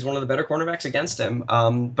 he was one of the better cornerbacks against him.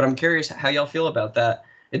 But I'm curious how y'all feel about that.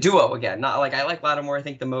 A duo, again. Not like I like Lattimore, I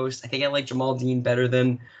think, the most. I think I like Jamal Dean better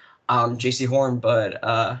than J.C. Horn, but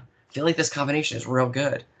I feel like this combination is real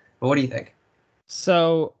good. But what do you think?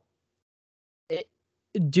 So,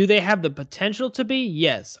 do they have the potential to be?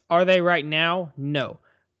 Yes. Are they right now? No.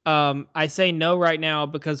 I say no right now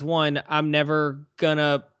because, one, I'm never going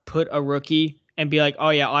to put a rookie and be like,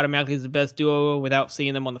 oh, yeah, automatically is the best duo without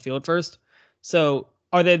seeing them on the field first. So,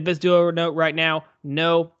 are they the best duo right now?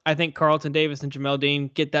 No. I think Carlton Davis and Jamel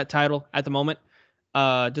Dean get that title at the moment.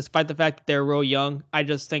 Despite the fact that they're real young, I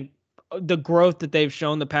just think the growth that they've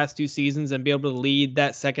shown the past 2 seasons and be able to lead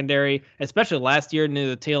that secondary, especially last year near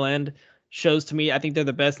the tail end, shows to me I think they're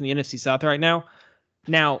the best in the NFC South right now.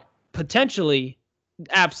 Now, potentially,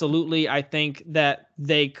 absolutely, I think that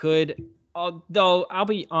they could. Though I'll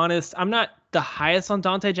be honest, I'm not the highest on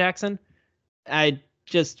Dante Jackson. I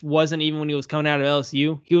just wasn't even when he was coming out of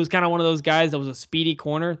LSU. He was kind of one of those guys that was a speedy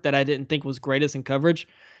corner that I didn't think was greatest in coverage.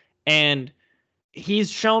 And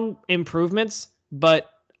he's shown improvements, but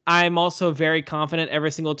I'm also very confident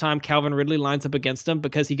every single time Calvin Ridley lines up against him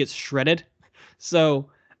because he gets shredded. So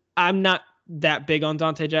I'm not that big on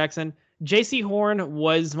Dante Jackson. J.C. Horn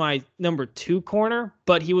was my number 2 corner,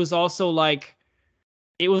 but he was also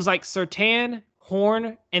it was like Surtain,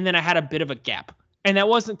 Horn, and then I had a bit of a gap. And that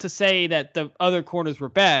wasn't to say that the other corners were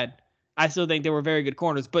bad. I still think they were very good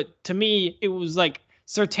corners. But to me, it was like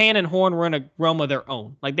Surtain and Horn were in a realm of their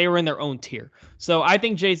own. Like they were in their own tier. So I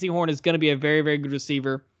think J.C. Horn is going to be a very, very good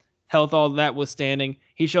receiver. health, all that withstanding.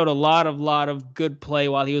 He showed a lot of good play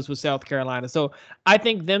while he was with South Carolina. So I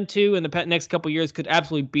think them two in the next couple years could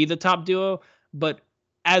absolutely be the top duo. But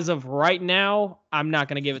as of right now, I'm not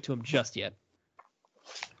going to give it to him just yet.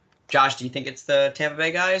 Josh, do you think it's the Tampa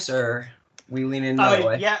Bay guys, or we lean in another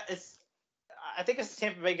way? Yeah, I think it's the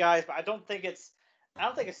Tampa Bay guys, but I don't think it's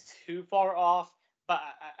too far off. But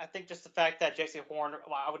I think just the fact that Jaycee Horn,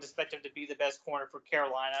 I would expect him to be the best corner for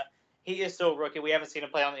Carolina. He is still a rookie. We haven't seen him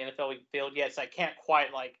play on the NFL field yet, so I can't quite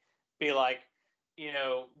be like,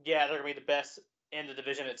 they're gonna be the best in the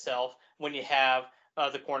division itself when you have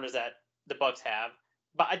the corners that the Bucs have.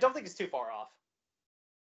 But I don't think it's too far off.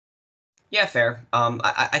 Yeah, fair.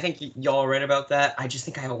 I think y'all are right about that. I just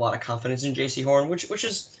think I have a lot of confidence in Jaycee Horn, which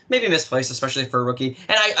is maybe misplaced, especially for a rookie.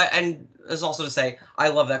 And as also to say, I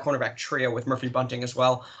love that cornerback trio with Murphy Bunting as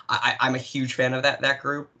well. I'm a huge fan of that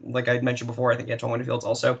group. Like I mentioned before, I think Antoine Winfield's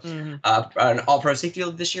also an All-Pro safety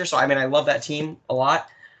this year. So I love that team a lot.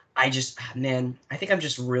 I think I'm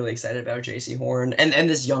just really excited about Jaycee Horn and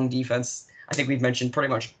this young defense. I think we've mentioned pretty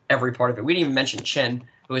much every part of it. We didn't even mention Chin,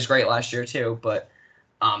 who was great last year too, but.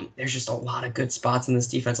 There's just a lot of good spots in this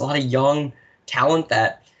defense, a lot of young talent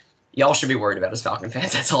that y'all should be worried about as Falcon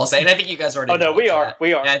fans. That's all I'll say. And I think you guys already. Oh no, we are.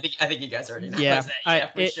 Yeah, I think you guys already know. Yeah,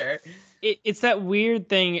 for sure. It's that weird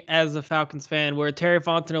thing as a Falcons fan where Terry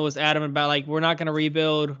Fontenot was adamant about we're not going to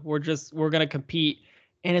rebuild, we're going to compete,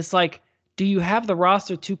 and it's like, do you have the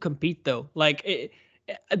roster to compete though?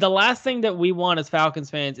 The last thing that we want as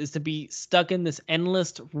Falcons fans is to be stuck in this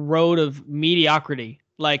endless road of mediocrity.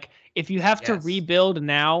 If you have to rebuild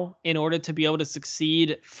now in order to be able to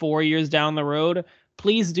succeed 4 years down the road,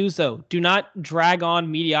 please do so. Do not drag on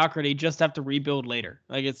mediocrity just to have to rebuild later.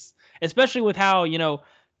 It's especially with how,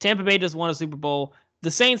 Tampa Bay just won a Super Bowl.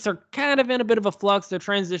 The Saints are kind of in a bit of a flux. They're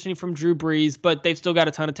transitioning from Drew Brees, but they've still got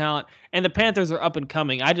a ton of talent. And the Panthers are up and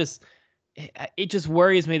coming. It just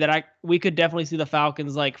worries me that we could definitely see the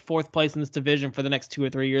Falcons fourth place in this division for the next 2 or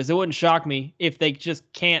 3 years. It wouldn't shock me if they just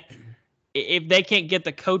can't. If they can't get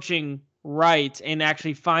the coaching right and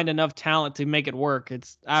actually find enough talent to make it work,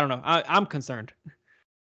 I don't know. I'm concerned.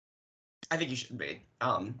 I think you should be.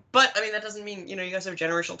 But that doesn't mean, you guys have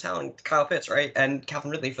generational talent, Kyle Pitts, right? And Calvin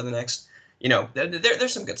Ridley for the next,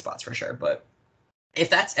 there's some good spots for sure. But if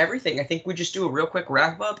that's everything, I think we just do a real quick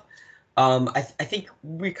wrap up. I think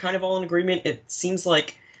we're kind of all in agreement. It seems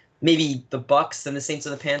like maybe the Bucs, then the Saints,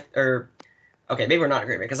 and the Panthers. Okay, maybe we're not in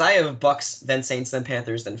agreement because I have Bucs, then Saints, then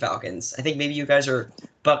Panthers, then Falcons. I think maybe you guys are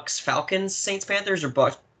Bucs, Falcons, Saints, Panthers, or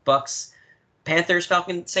Bucs, Panthers,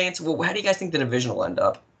 Falcons, Saints. Well, how do you guys think the division will end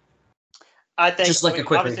up? I think just a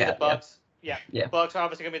quick recap. The Bucs, yeah. Bucs are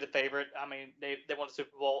obviously gonna be the favorite. They won the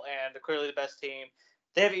Super Bowl and they're clearly the best team.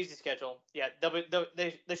 They have an easy schedule. Yeah,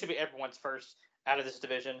 they should be everyone's first out of this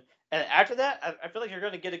division. And after that, I feel like you're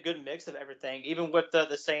going to get a good mix of everything, even with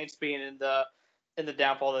the Saints being in the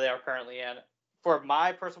downfall that they are currently in. For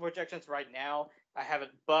my personal projections right now, I have it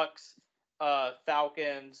Bucs,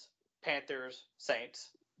 Falcons, Panthers, Saints.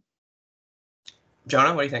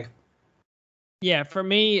 Jonah, what do you think? Yeah, for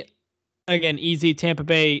me, again, easy Tampa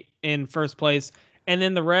Bay in first place. And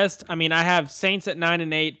then the rest, I have Saints at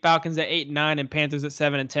 9-8, Falcons at 8-9, and Panthers at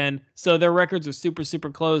 7-10. So their records are super, super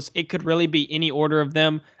close. It could really be any order of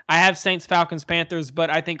them. I have Saints, Falcons, Panthers, but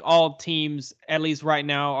I think all teams, at least right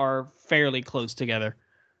now, are fairly close together.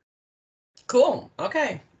 Cool.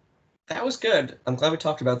 Okay. That was good. I'm glad we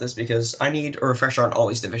talked about this because I need a refresher on all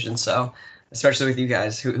these divisions. So, especially with you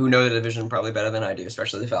guys who know the division probably better than I do,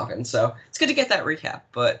 especially the Falcons. So it's good to get that recap.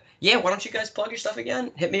 But yeah, why don't you guys plug your stuff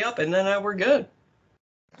again? Hit me up and then we're good.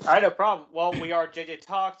 All right, no problem. Well, we are JJ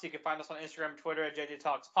Talks. You can find us on Instagram and Twitter at JJ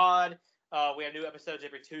Talks Pod. We have new episodes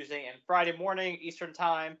every Tuesday and Friday morning, Eastern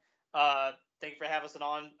Time. Thank you for having us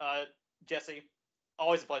on, Jesse.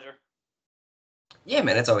 Always a pleasure. Yeah,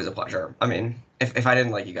 man, it's always a pleasure. If I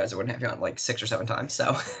didn't like you guys, I wouldn't have you on 6 or 7 times. So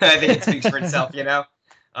I think it speaks for itself,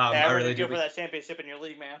 I really do for that championship in your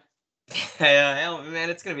league, man. Man,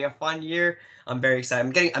 it's gonna be a fun year. I'm very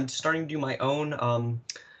excited. I'm starting to do my own.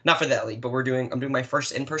 Not for that league, but I'm doing my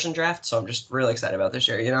first in-person draft, so I'm just really excited about this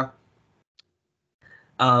year,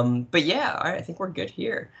 But yeah, all right, I think we're good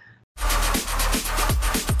here.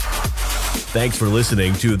 Thanks for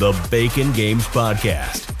listening to the Bacon Games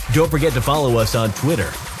Podcast. Don't forget to follow us on Twitter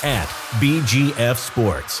 @BGF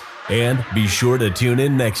Sports. And be sure to tune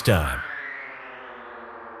in next time.